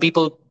 some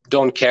people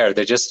don't care.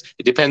 It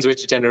depends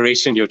which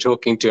generation you're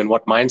talking to and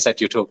what mindset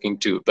you're talking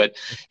to. But,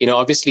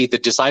 obviously the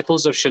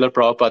disciples of Srila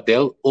Prabhupada,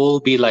 they'll all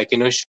be like,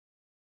 Srila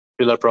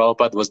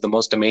Prabhupada was the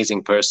most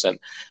amazing person.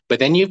 But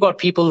then you've got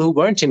people who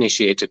weren't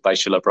initiated by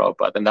Srila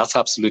Prabhupada, and that's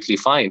absolutely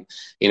fine.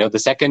 The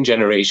second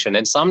generation.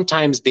 And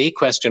sometimes they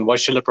question,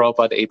 was Srila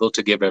Prabhupada able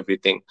to give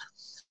everything?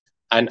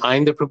 And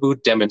Aindra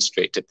Prabhu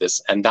demonstrated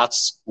this. And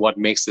that's what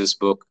makes this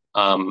book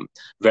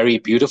very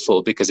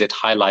beautiful, because it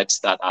highlights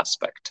that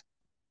aspect.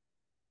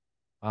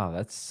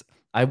 Wow,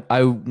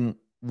 I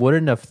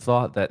wouldn't have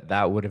thought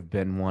that would have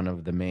been one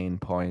of the main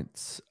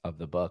points of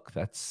the book.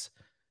 That's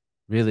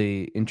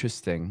really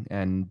interesting.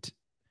 And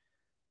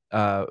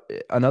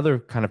another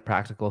kind of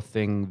practical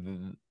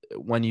thing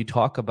when you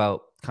talk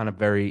about kind of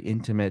very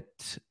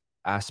intimate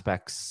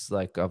aspects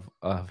like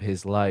of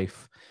his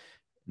life,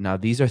 now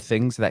these are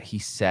things that he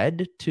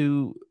said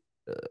to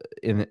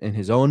in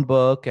his own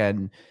book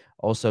and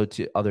also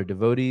to other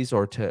devotees,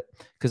 or to,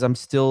 because I'm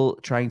still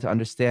trying to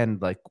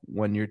understand, like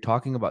when you're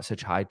talking about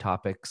such high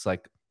topics,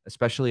 like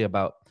especially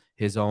about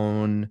his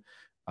own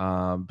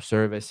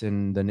service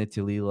in the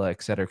Nitya Leela,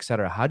 et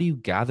cetera, how do you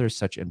gather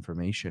such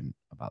information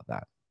about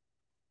that?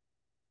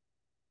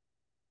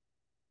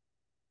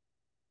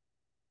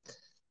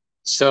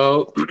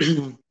 So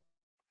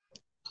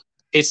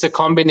it's a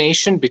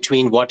combination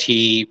between what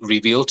he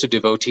revealed to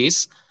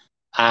devotees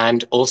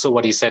and also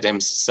what he said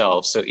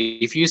himself. So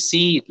if you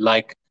see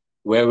like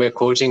where we're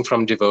quoting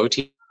from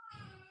devotees,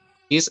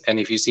 and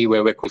if you see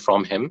where we're quoting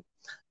from him,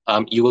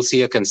 you will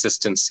see a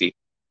consistency.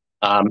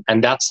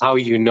 And that's how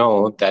you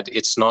know that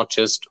it's not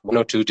just one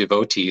or two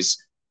devotees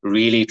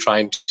really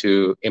trying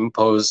to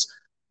impose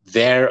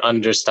their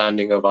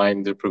understanding of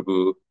Aindra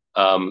Prabhu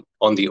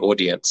on the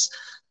audience.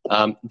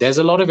 There's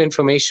a lot of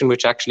information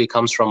which actually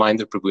comes from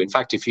Aindra Prabhu. In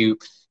fact, if you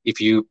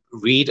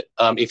read,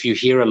 if you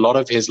hear a lot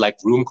of his like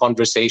room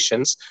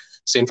conversations.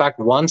 So in fact,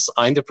 once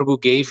Aindra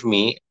Prabhu gave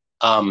me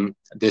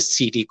this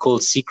CD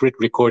called Secret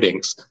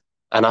Recordings.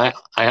 And I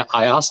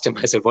asked him,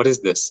 I said, what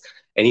is this?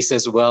 And he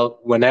says, well,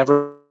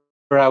 whenever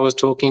I was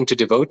talking to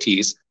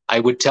devotees, I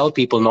would tell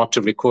people not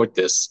to record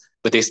this,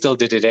 but they still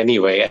did it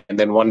anyway. And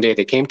then one day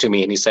they came to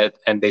me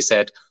and they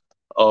said,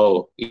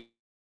 oh,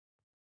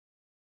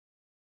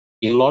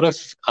 a lot of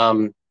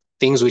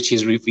things which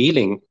he's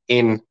revealing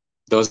in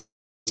those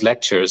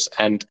lectures,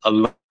 and a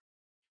lot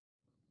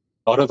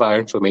of our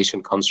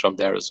information comes from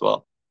there as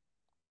well.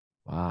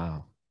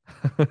 Wow.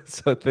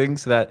 So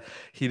things that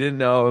he didn't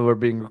know were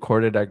being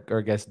recorded, or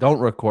I guess don't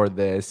record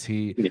this.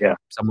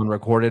 Someone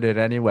recorded it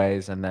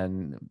anyways, and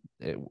then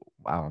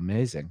wow,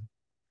 amazing.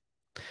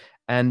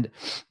 And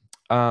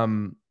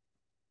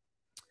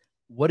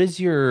what is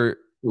your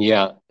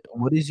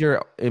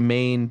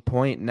main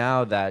point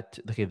now that,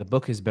 okay, the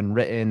book has been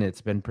written,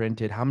 it's been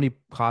printed, how many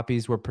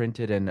copies were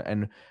printed,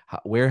 and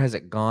where has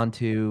it gone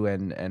to,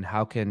 and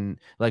how can,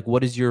 like,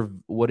 what is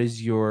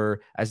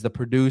your as the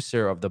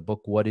producer of the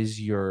book, what is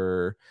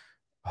your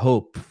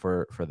hope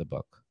for the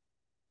book?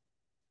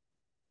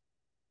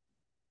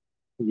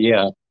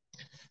 Yeah.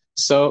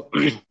 So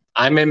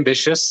I'm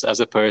ambitious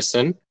as a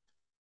person.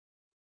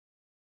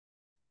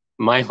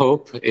 My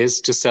hope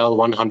is to sell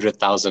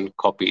 100,000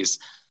 copies.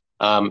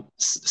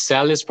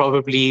 Sell is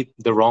probably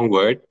the wrong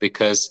word,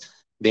 because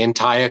the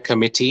entire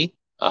committee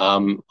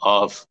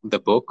of the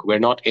book, we're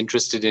not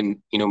interested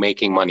in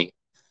making money,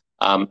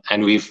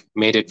 and we've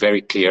made it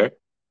very clear.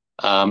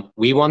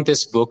 We want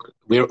this book.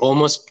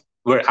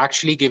 We're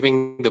actually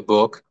giving the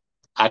book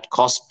at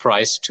cost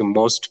price to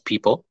most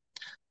people.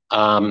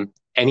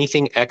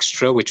 Anything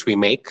extra which we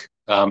make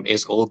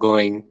is all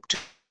going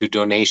to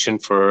donation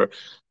for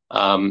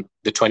the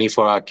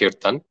 24-hour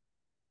Kirtan.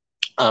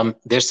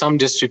 There's some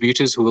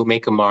distributors who will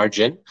make a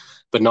margin,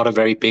 but not a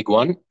very big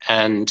one.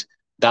 And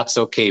that's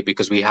okay,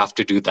 because we have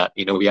to do that.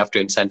 We have to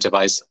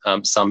incentivize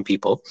some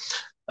people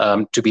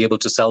to be able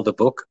to sell the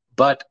book.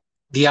 But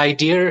the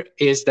idea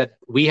is that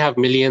we have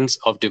millions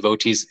of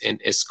devotees in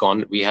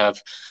ISKCON. We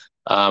have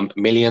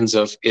millions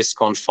of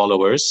ISKCON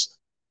followers,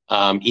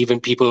 even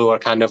people who are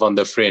kind of on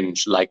the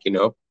fringe, like,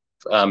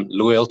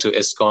 loyal to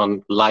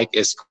ISKCON, like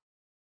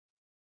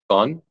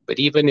ISKCON, but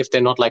even if they're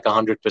not like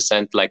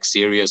 100% like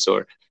serious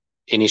or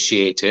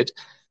initiated.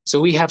 So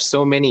we have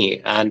so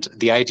many. And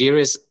the idea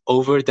is,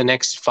 over the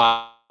next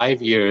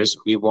 5 years,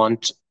 we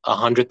want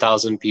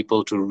 100,000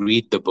 people to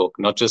read the book,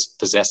 not just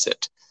possess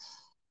it.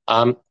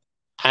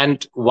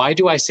 And why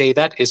do I say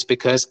that? Is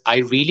because I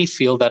really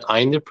feel that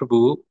Aindra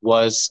Prabhu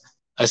was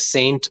a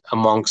saint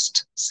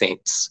amongst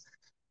saints.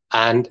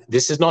 And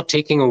this is not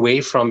taking away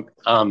from,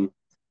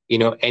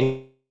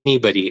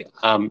 anybody.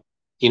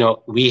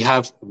 We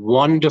have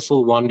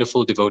wonderful,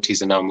 wonderful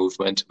devotees in our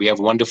movement. We have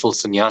wonderful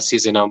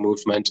sannyasis in our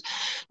movement.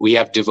 We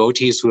have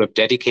devotees who have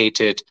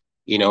dedicated,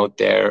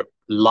 their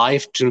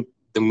life to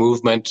the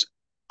movement,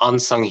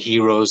 unsung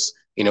heroes,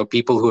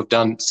 people who have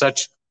done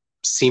such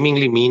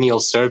seemingly menial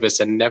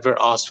service and never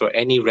asked for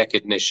any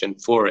recognition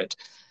for it.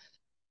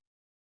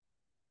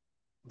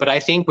 But I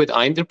think with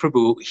Aindra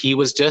Prabhu, he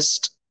was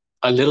just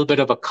a little bit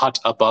of a cut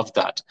above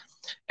that.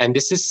 And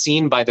this is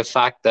seen by the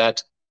fact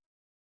that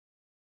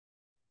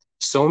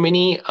so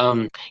many,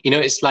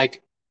 it's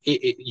like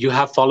you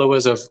have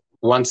followers of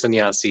one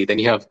sannyasi, then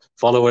you have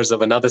followers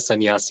of another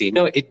sannyasi.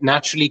 It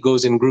naturally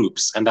goes in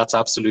groups, and that's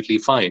absolutely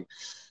fine.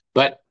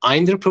 But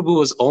Aindra Prabhu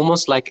was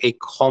almost like a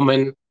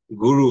common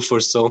guru for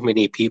so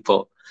many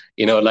people,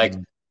 50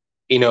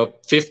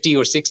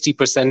 or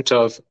 60%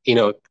 of,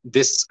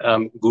 this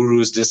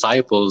guru's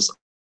disciples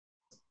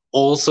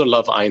also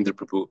love Aindra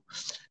Prabhu.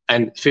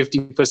 And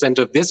 50%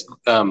 of this,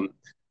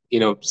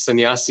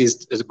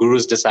 sannyasis,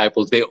 guru's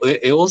disciples,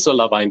 they also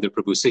love Aindra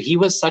Prabhu. So he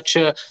was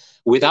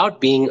without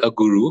being a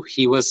guru,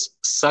 he was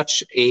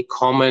such a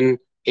common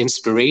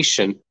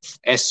inspiration,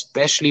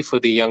 especially for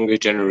the younger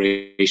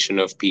generation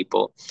of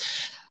people.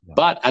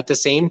 But at the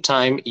same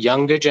time,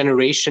 younger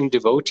generation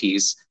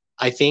devotees,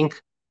 I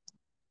think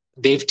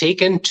they've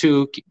taken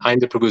to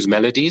Aindra Prabhu's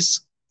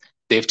melodies,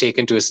 they've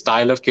taken to a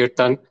style of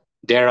kirtan,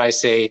 dare I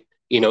say,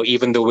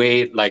 even the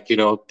way, like,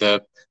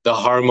 the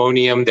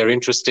harmonium, they're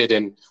interested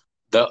in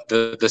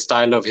the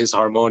style of his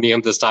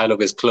harmonium, the style of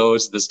his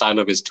clothes, the style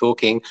of his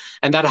talking.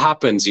 And that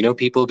happens,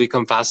 people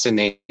become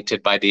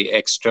fascinated by the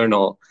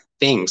external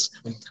things.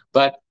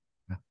 But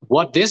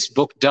what this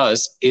book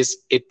does is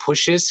it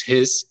pushes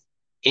his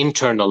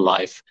internal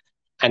life.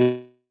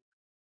 And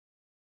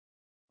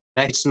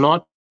it's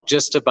not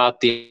just about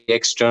the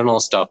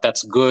external stuff.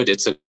 That's good.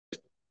 It's a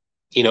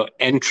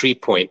entry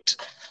point.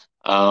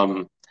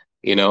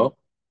 You know,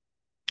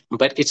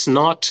 but it's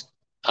not.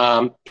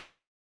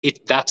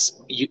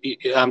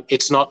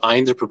 It's not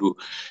Aindra Prabhu.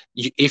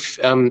 If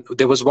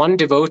there was one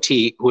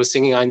devotee who was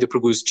singing Aindra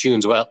Prabhu's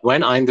tunes, well,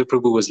 when Aindra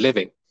Prabhu was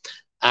living,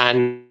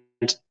 and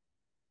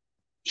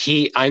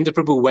Aindra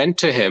Prabhu went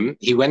to him.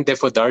 He went there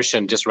for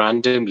darshan just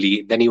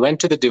randomly. Then he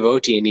went to the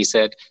devotee and he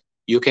said,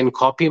 "You can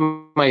copy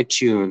my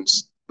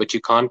tunes, but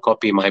you can't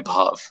copy my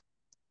bhav."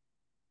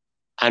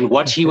 And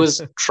what he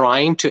was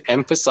trying to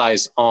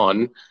emphasize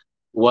on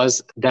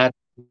was that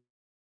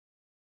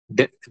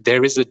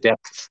there is a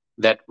depth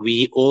that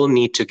we all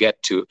need to get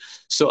to.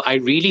 So I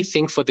really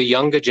think for the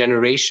younger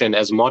generation,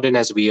 as modern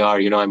as we are,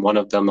 I'm one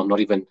of them. I'm not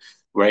even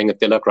wearing a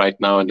tilak right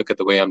now, and look at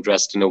the way I'm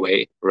dressed in a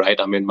way, right?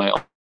 I'm in my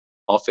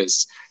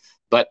office.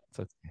 But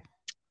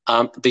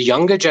the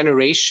younger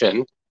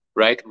generation,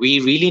 right, we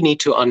really need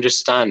to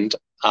understand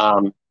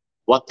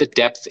what the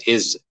depth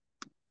is.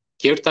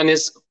 Kirtan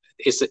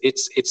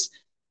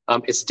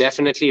it's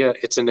definitely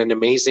an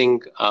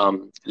amazing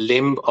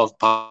limb of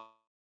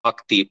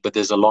bhakti, but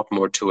there's a lot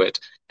more to it.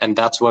 And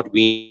that's what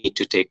we need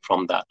to take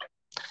from that.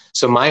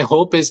 So my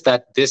hope is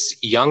that this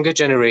younger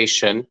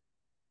generation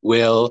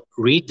will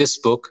read this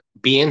book,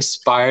 be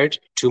inspired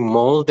to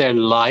mold their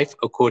life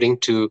according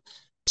to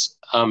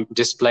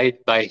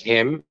displayed by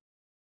him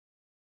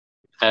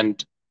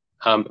and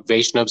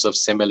Vaishnavas of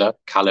similar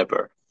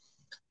caliber.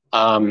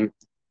 In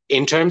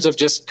terms of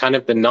just kind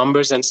of the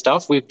numbers and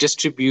stuff, we've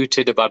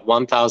distributed about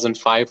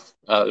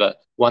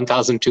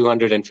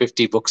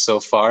 1,250 books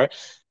so far.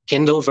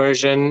 Kindle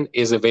version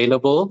is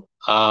available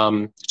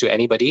to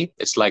anybody.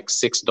 It's like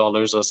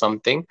 $6 or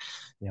something.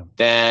 Yeah.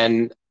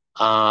 Then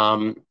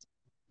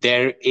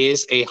there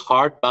is a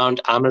hardbound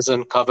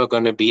Amazon cover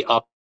going to be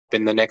up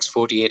in the next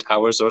 48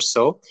 hours or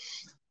so.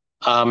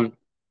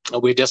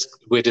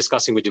 We're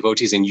discussing with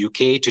devotees in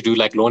UK to do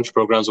like launch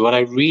programs. What I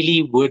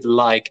really would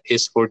like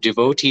is for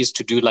devotees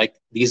to do like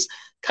these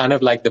kind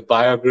of like the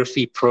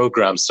biography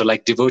programs. So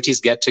like devotees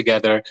get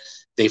together,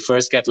 they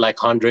first get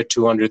like 100,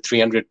 200,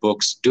 300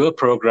 books, do a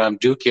program,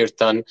 do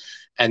kirtan,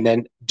 and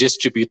then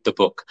distribute the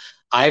book.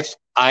 I've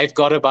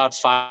got about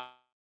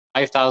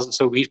 5,000.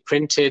 So we've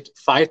printed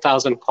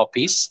 5,000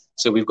 copies.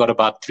 So we've got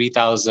about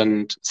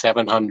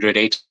 3,700,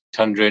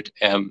 800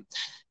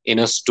 in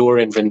a store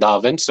in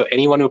Vrindavan. So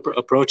anyone who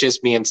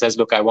approaches me and says,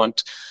 "Look, I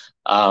want,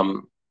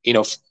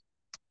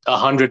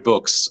 100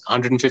 books,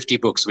 150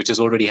 books," which is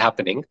already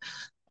happening.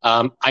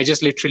 I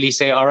just literally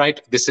say, "All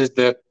right, this is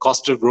the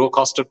raw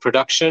cost of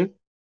production.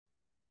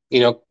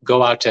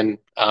 Go out and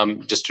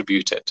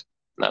distribute it."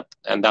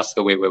 And that's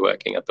the way we're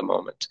working at the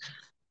moment.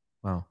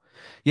 Wow.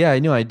 Yeah, I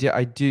know. I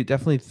do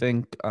definitely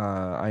think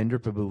Aindra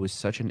Prabhu was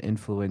such an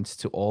influence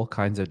to all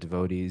kinds of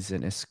devotees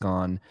in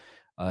ISKCON,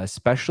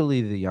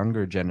 especially the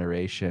younger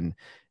generation.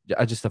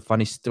 Just a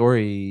funny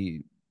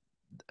story.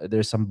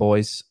 There's some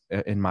boys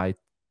in my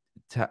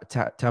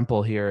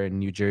temple here in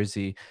New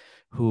Jersey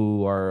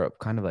who are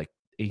kind of like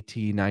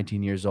 18,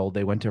 19 years old.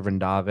 They went to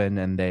Vrindavan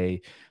and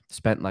they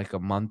spent like a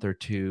month or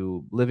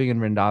two living in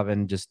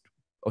Vrindavan, just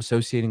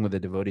associating with the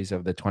devotees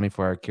of the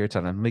 24-hour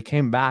kirtan. And they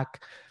came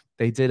back,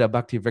 they did a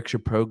Bhakti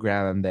Vriksha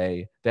program, and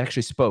they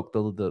actually spoke.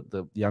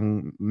 The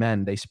young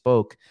men, they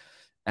spoke,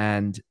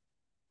 and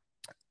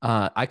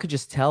I could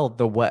just tell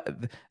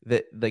that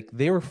like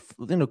they were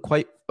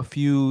quite a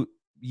few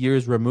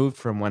years removed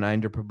from when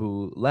Aindra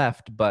Prabhu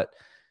left, but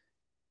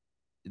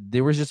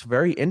they were just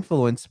very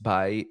influenced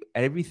by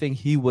everything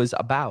he was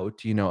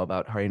about,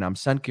 about Harinam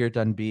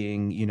Sankirtan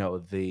being,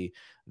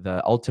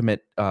 the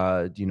ultimate,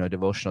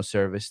 devotional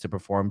service to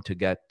perform to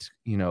get,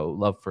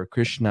 love for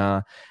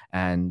Krishna,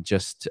 and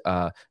just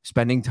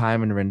spending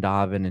time in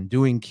Vrindavan and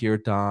doing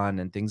Kirtan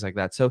and things like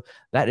that. So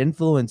that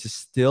influence is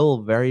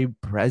still very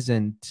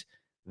present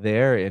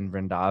there in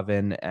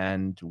Vrindavan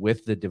and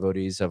with the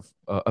devotees of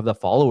the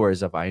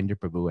followers of Aindra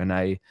Prabhu. And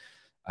I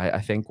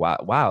think,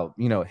 wow,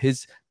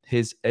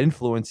 his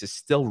influence is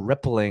still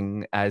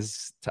rippling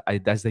as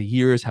the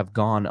years have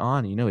gone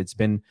on. It's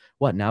been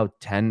now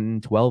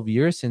 10, 12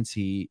 years since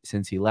he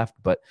left,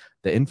 but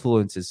the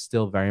influence is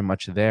still very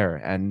much there.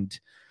 And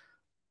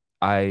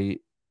I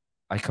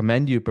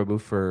commend you,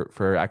 Prabhu,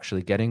 for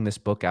actually getting this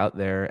book out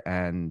there.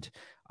 And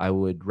I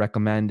would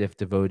recommend, if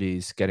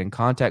devotees get in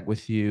contact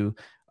with you,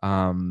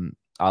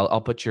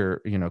 I'll put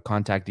your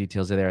contact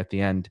details there at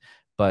the end.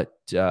 But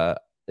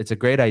it's a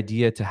great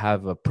idea to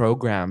have a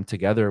program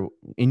together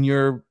in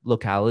your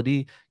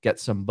locality, get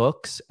some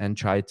books, and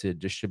try to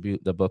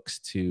distribute the books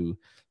to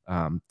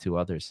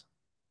others.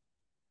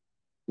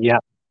 Yeah.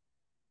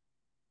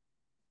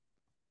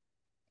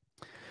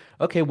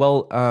 Okay,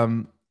 well,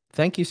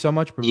 thank you so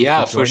much, Prabhu, for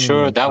Yeah, for joining me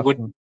sure. and That would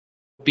talking.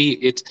 be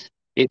it.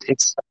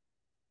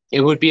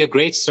 It would be a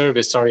great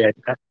service. Sorry,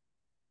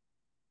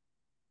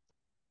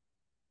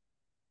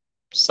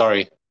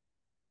 sorry.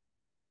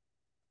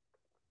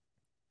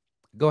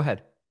 Go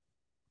ahead.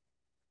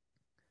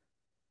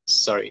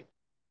 Sorry.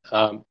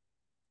 Um,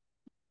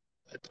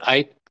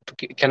 I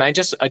can I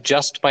just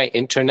adjust my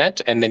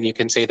internet and then you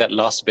can say that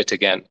last bit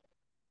again.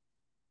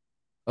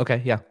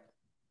 Okay, yeah.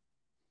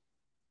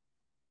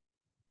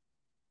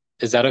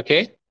 Is that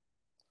okay?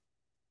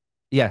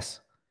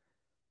 Yes.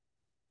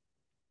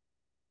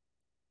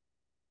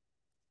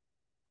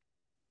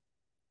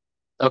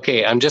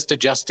 Okay, I'm just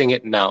adjusting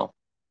it now.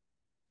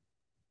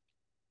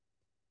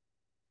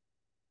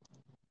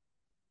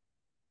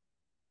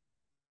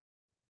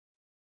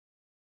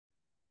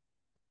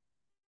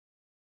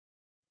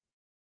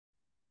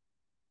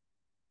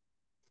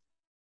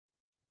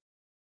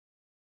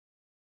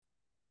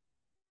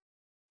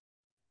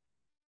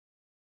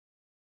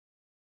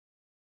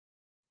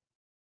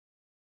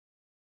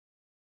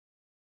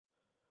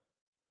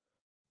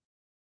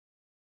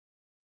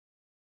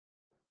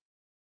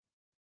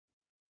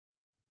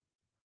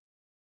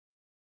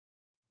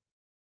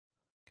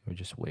 We're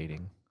just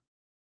waiting.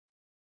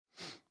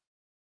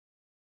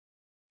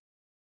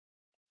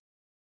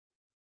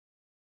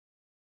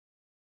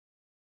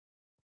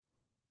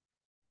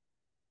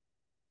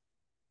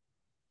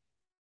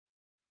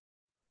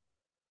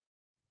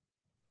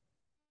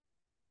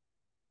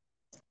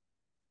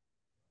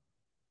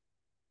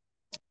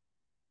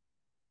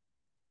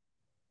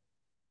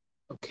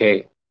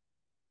 Okay.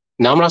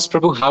 Namras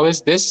Prabhu, how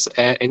is this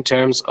in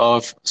terms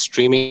of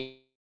streaming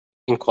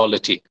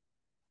quality?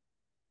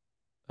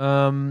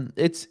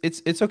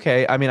 It's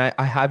okay. I mean,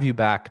 I have you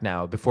back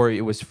now. Before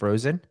it was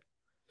frozen.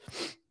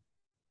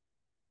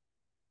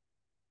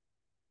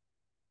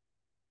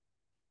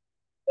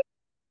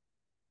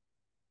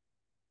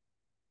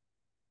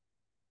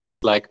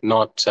 Like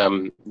not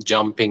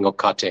jumping or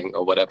cutting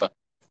or whatever.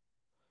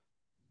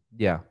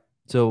 Yeah.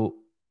 So,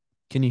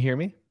 can you hear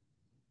me?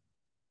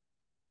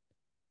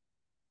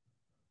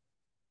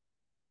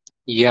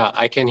 Yeah,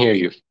 I can hear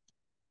you.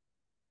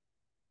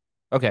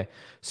 Okay.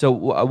 So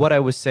what I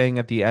was saying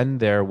at the end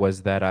there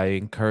was that I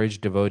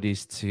encourage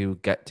devotees to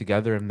get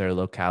together in their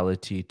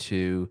locality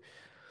to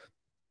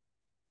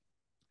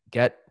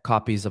get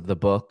copies of the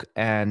book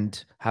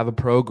and have a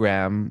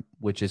program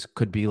which is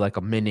could be like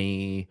a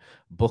mini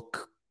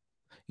book,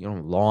 Yeah.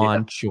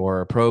 launch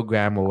or a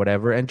program or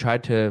whatever, and try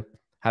to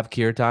have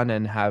kirtan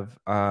and have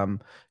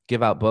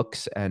give out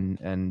books and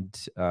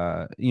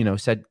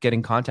said get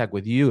in contact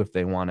with you if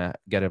they want to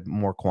get a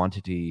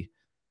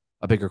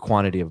bigger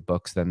quantity of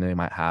books than they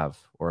might have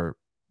or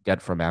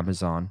get from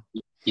Amazon.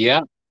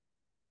 Yeah,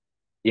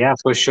 yeah,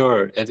 for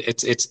sure.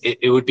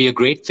 It would be a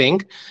great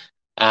thing.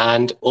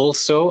 And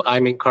also,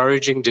 I'm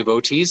encouraging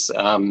devotees,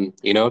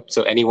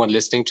 so anyone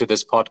listening to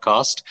this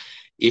podcast,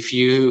 if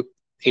you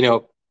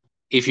know,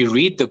 if you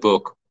read the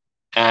book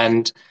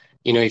and,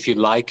 if you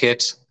like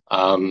it,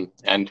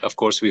 and of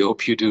course, we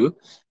hope you do,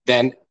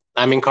 then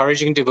I'm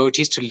encouraging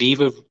devotees to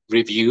leave a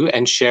review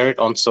and share it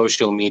on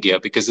social media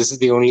because this is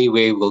the only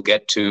way we'll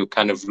get to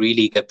kind of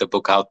really get the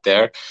book out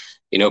there.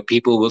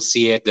 People will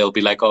see it. They'll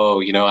be like,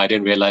 oh, I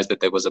didn't realize that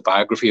there was a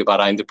biography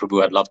about Aindra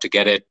Prabhu. I'd love to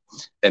get it.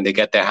 Then they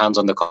get their hands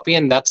on the copy.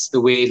 And that's the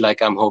way,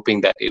 like, I'm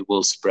hoping that it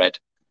will spread.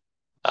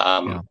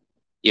 Yeah,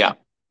 Yeah.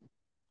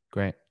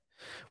 great.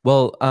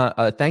 Well,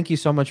 thank you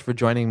so much for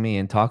joining me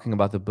and talking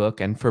about the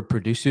book and for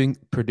producing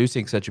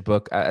such a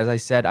book. As I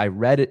said, I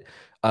read it,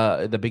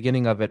 the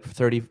beginning of it,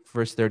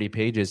 first 30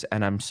 pages,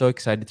 and I'm so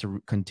excited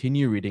to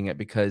continue reading it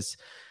because,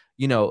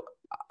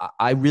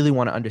 I really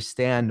want to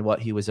understand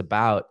what he was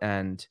about,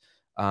 and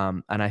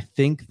I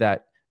think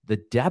that the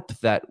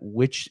depth at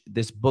which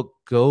this book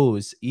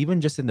goes,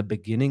 even just in the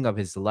beginning of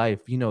his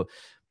life,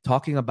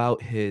 talking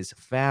about his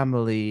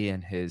family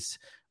and his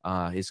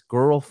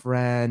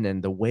girlfriend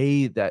and the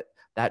way that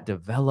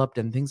developed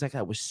and things like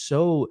that was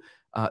so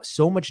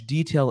much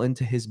detail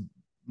into his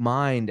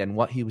mind and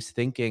what he was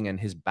thinking and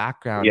his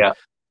background Yeah.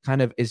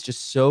 kind of is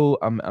just so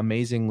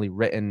amazingly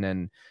written.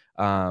 And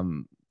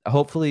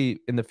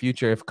hopefully in the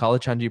future, if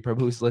Kalachandji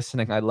Prabhu is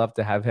listening, I'd love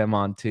to have him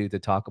on too to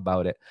talk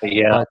about it.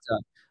 Yeah.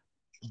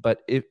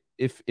 But if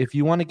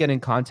you want to get in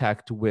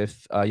contact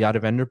with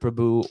Yadavendra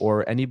Prabhu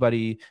or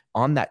anybody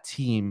on that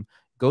team,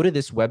 go to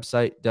this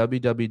website,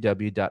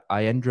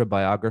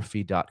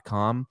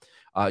 www.ayendrabiography.com.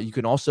 You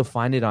can also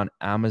find it on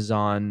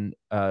Amazon.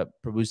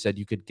 Prabhu said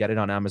you could get it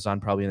on Amazon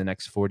probably in the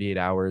next 48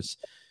 hours.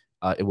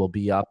 It will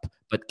be up,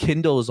 but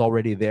Kindle is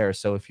already there.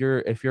 So if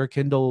you're a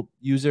Kindle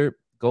user,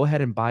 go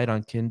ahead and buy it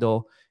on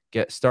Kindle.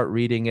 Start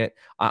reading it.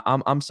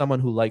 I'm someone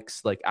who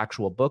likes like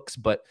actual books,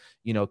 but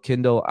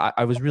Kindle.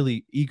 I was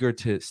really eager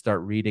to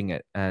start reading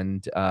it,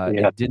 and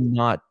Yeah. it did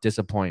not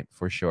disappoint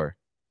for sure.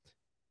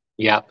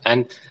 Yeah,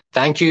 and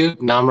thank you,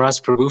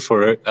 Namras Prabhu,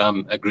 for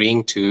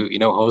agreeing to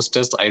host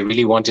us. I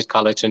really wanted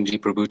Kalachandji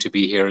Prabhu to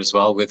be here as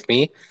well with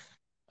me,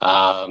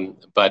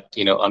 but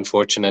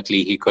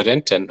unfortunately he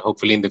couldn't. And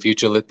hopefully in the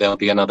future there'll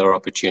be another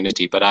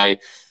opportunity. But I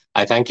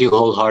thank you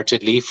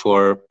wholeheartedly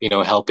for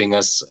helping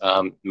us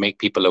make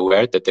people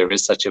aware that there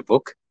is such a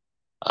book.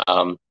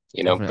 Very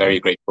Definitely.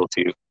 grateful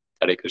to you.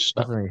 Hare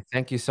Krishna. Definitely.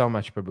 Thank you so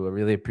much, Prabhu. I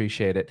really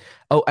appreciate it.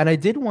 Oh, and I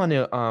did want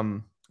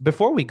to,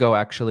 before we go,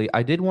 actually,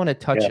 I did want to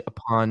touch Yeah.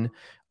 upon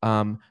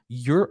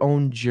your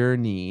own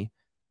journey.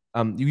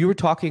 You were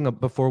talking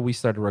before we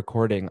started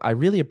recording. I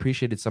really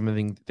appreciated some of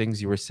the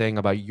things you were saying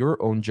about your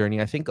own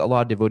journey. I think a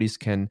lot of devotees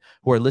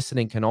who are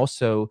listening can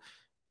also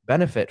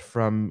benefit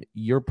from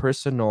your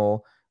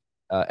personal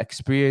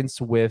experience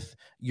with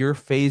your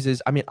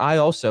phases. I mean, I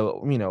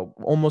also,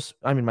 almost.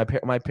 I mean,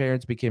 my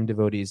parents became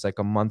devotees like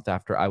a month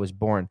after I was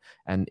born,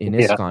 and in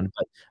Yeah. ISKCON.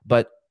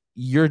 But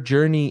your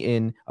journey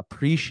in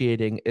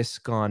appreciating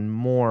ISKCON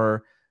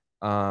more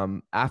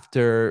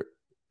after.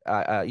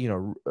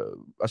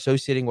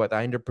 Associating with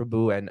Aindra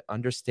Prabhu and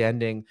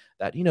understanding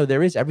that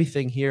there is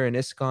everything here in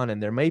ISKCON,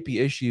 and there might be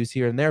issues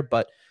here and there,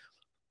 but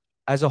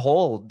as a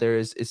whole, there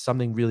is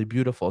something really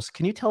beautiful. So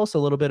can you tell us a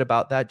little bit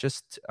about that?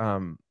 Just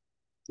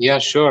Yeah,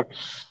 sure.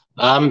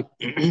 Um,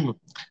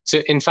 so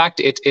in fact,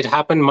 it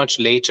happened much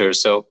later.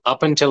 So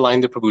up until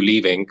Aindra Prabhu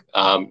leaving,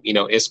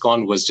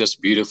 ISKCON was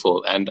just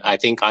beautiful. And I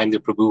think Aindra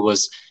Prabhu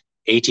was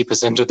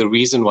 80% of the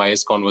reason why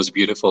ISKCON was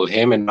beautiful.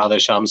 Him and Radha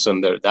Shyam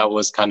Sundar, that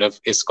was kind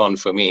of ISKCON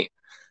for me.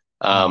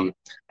 And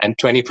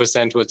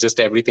 20% was just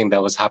everything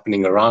that was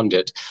happening around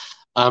it.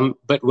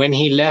 But when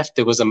he left,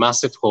 there was a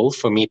massive hole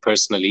for me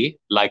personally.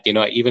 Like,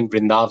 even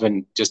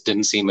Vrindavan just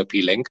didn't seem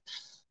appealing.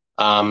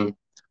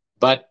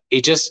 But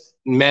it just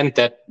meant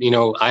that,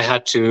 I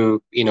had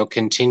to,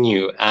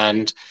 continue.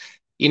 And,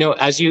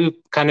 as you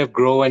kind of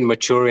grow and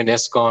mature in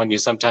ISKCON, you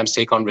sometimes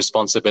take on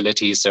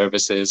responsibilities,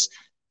 services,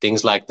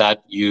 things like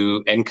that.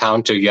 You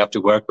have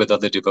to work with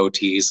other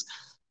devotees.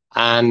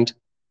 And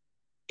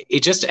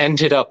it just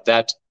ended up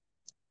that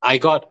I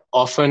got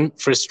often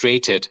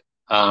frustrated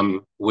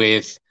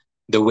with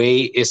the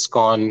way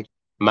ISKCON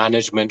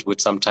management would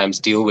sometimes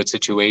deal with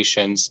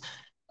situations.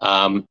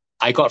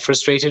 I got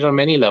frustrated on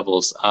many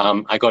levels.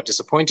 I got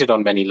disappointed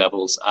on many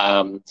levels.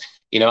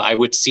 I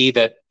would see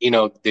that,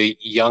 the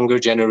younger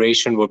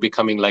generation were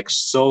becoming like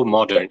so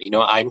modern.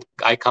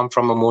 I come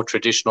from a more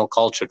traditional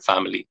cultured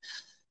family,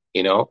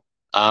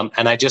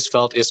 and I just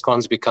felt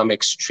ISKCON's become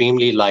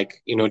extremely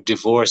like,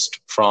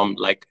 divorced from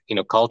like,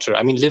 culture.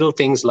 I mean, little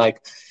things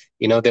like,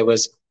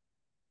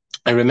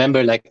 I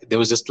remember like there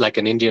was just like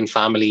an Indian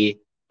family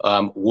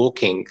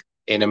walking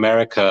in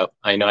America.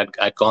 I know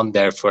I'd gone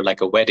there for like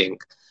a wedding,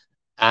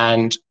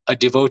 and a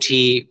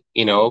devotee,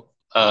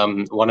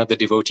 one of the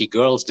devotee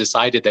girls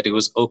decided that it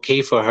was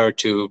okay for her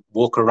to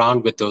walk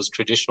around with those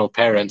traditional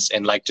parents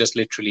and like just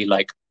literally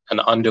like an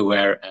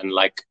underwear and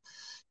like,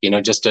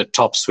 just a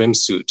top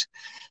swimsuit.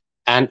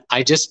 And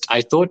I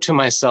thought to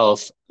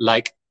myself,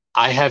 like,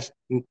 I have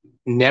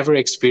never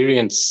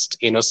experienced,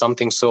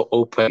 something so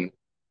open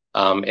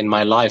in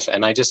my life.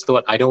 And I just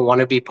thought, I don't want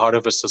to be part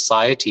of a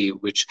society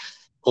which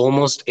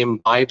almost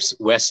imbibes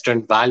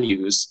Western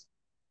values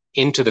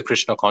into the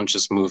Krishna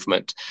conscious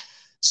movement.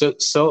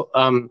 So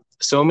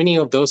many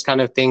of those kind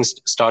of things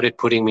started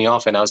putting me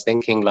off. And I was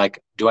thinking, like,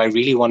 do I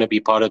really want to be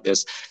part of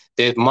this?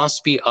 There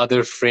must be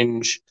other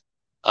fringe,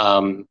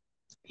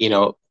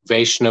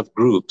 Vaishnav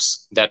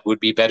groups that would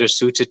be better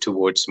suited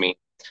towards me.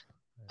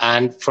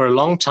 And for a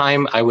long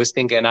time, I was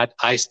thinking,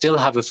 I still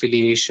have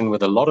affiliation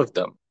with a lot of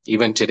them,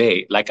 even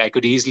today. Like, I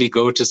could easily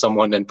go to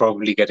someone and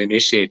probably get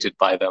initiated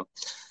by them,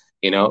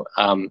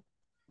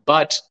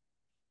 but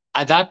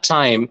at that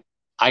time,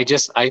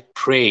 I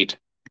prayed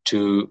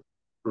to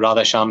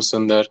Radha Shyam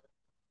Sundar,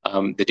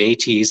 the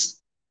deities,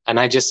 and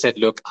I just said,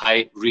 look,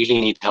 I really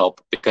need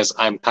help because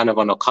I'm kind of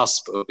on a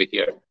cusp over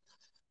here.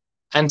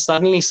 And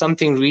suddenly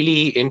something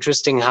really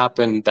interesting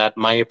happened, that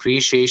my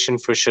appreciation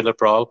for Srila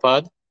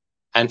Prabhupada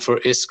and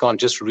for ISKCON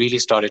just really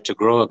started to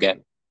grow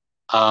again.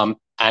 And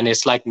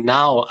it's like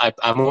now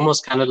I'm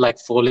almost kind of like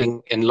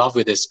falling in love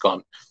with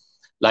ISKCON.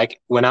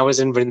 Like when I was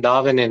in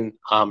Vrindavan in,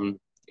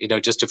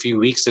 just a few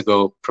weeks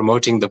ago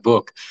promoting the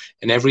book,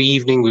 and every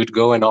evening we'd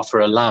go and offer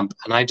a lamp.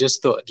 And I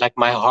just thought, like,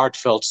 my heart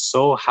felt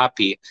so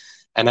happy.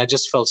 And I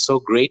just felt so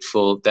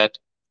grateful that,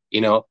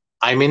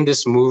 I'm in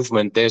this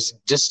movement. There's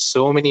just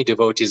so many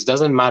devotees.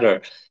 Doesn't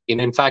matter.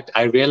 In fact,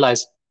 I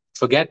realized,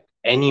 forget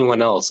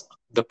anyone else.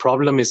 The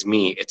problem is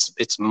me.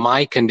 It's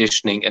my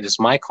conditioning and it's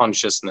my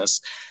consciousness,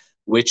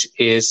 which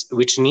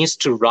needs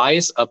to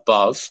rise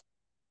above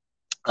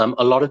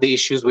a lot of the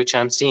issues which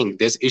I'm seeing.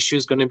 There's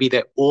issues going to be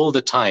there all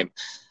the time.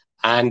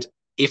 And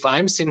if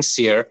I'm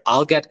sincere,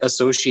 I'll get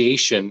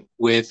association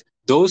with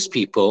those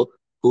people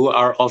who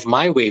are of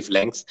my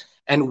wavelength.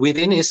 And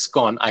within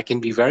ISKCON, I can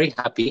be very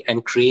happy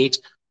and create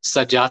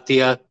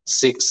Sajatiya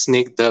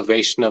Snigdha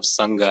Vaishnav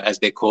Sangha, as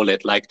they call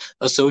it, like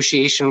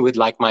association with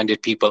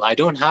like-minded people. I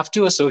don't have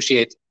to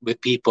associate with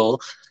people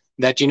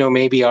that,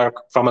 maybe are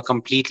from a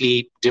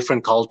completely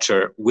different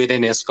culture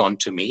within ISKCON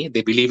to me.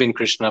 They believe in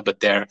Krishna, but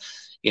they're,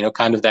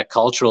 kind of their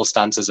cultural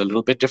stance is a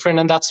little bit different,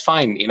 and that's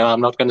fine. I'm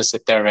not going to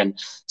sit there and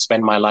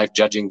spend my life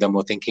judging them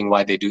or thinking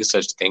why they do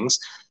such things.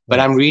 But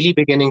I'm really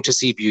beginning to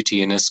see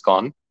beauty in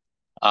ISKCON.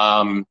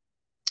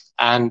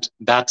 And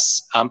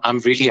that's, I'm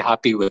really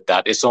happy with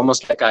that. It's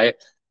almost like I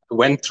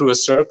went through a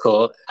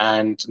circle,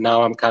 and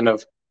now I'm kind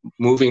of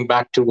moving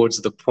back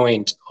towards the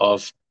point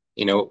of,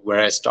 where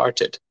I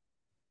started.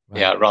 Right.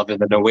 Yeah, rather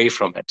than away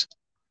from it.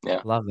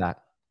 Yeah. Love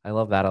that. I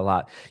love that a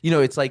lot.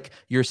 It's like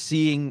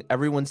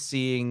everyone's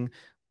seeing,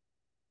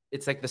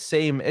 it's like the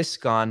same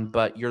ISKCON,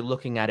 but you're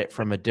looking at it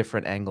from a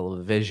different angle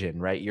of vision,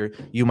 right?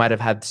 You might have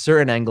had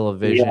certain angle of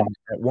vision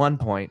at one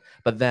point,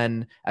 but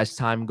then as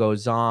time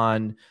goes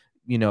on,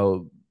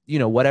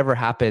 whatever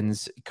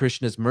happens,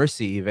 Krishna's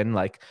mercy, even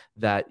like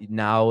that,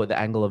 now the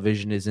angle of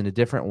vision is in a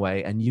different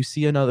way, and you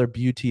see another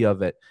beauty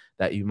of it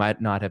that you might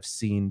not have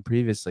seen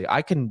previously.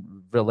 I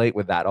can relate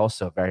with that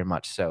also very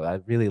much. So I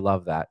really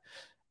love that.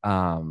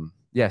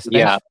 Thanks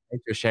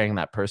for sharing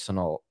that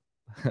personal.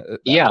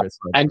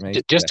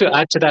 And just to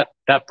add to that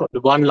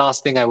one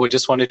last thing, I would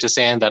just wanted to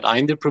say, and that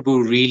Aindra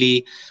Prabhu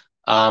really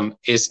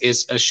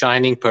is a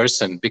shining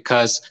person,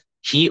 because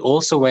he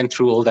also went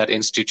through all that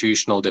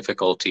institutional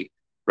difficulty,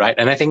 right?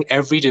 And I think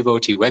every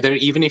devotee,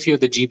 even if you're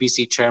the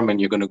GBC chairman,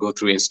 you're going to go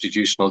through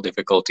institutional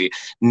difficulty.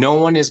 No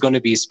one is going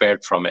to be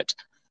spared from it.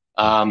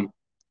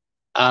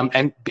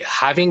 And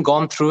having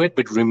gone through it,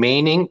 but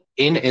remaining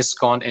in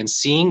ISKCON and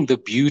seeing the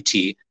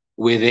beauty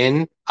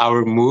within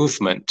our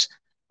movement,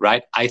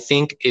 right? I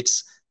think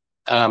it's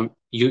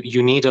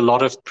you need a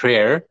lot of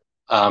prayer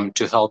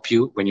to help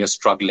you when you're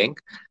struggling.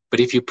 But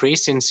if you pray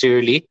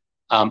sincerely,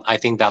 I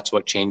think that's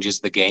what changes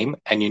the game.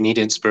 And you need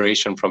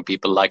inspiration from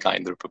people like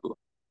Aindra Prabhu.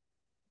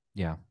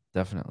 Yeah,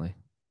 definitely.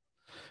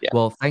 Yeah.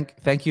 Well,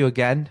 thank you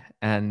again,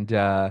 and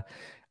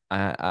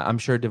I'm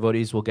sure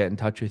devotees will get in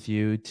touch with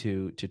you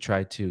to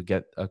try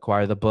to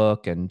acquire the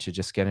book and to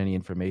just get any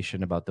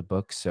information about the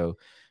book. So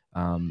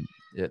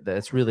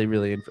that's really,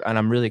 really, and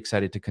I'm really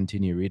excited to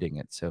continue reading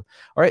it. So,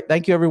 all right,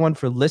 thank you everyone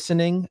for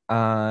listening.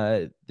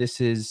 This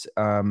is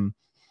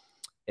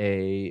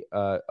a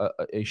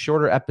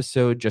shorter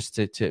episode just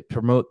to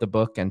promote the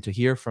book and to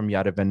hear from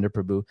Yadavendra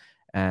Prabhu.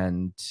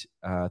 And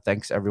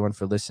thanks everyone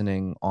for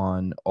listening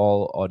on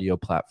all audio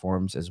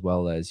platforms as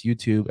well as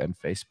YouTube and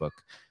Facebook.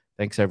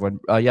 Thanks everyone.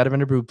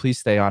 Yadavendra Prabhu, please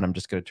stay on. I'm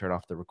just going to turn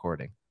off the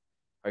recording.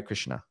 Hare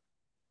Krishna.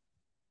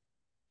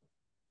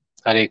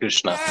 Hare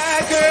Krishna.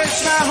 Hare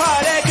Krishna,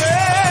 Hare Krishna.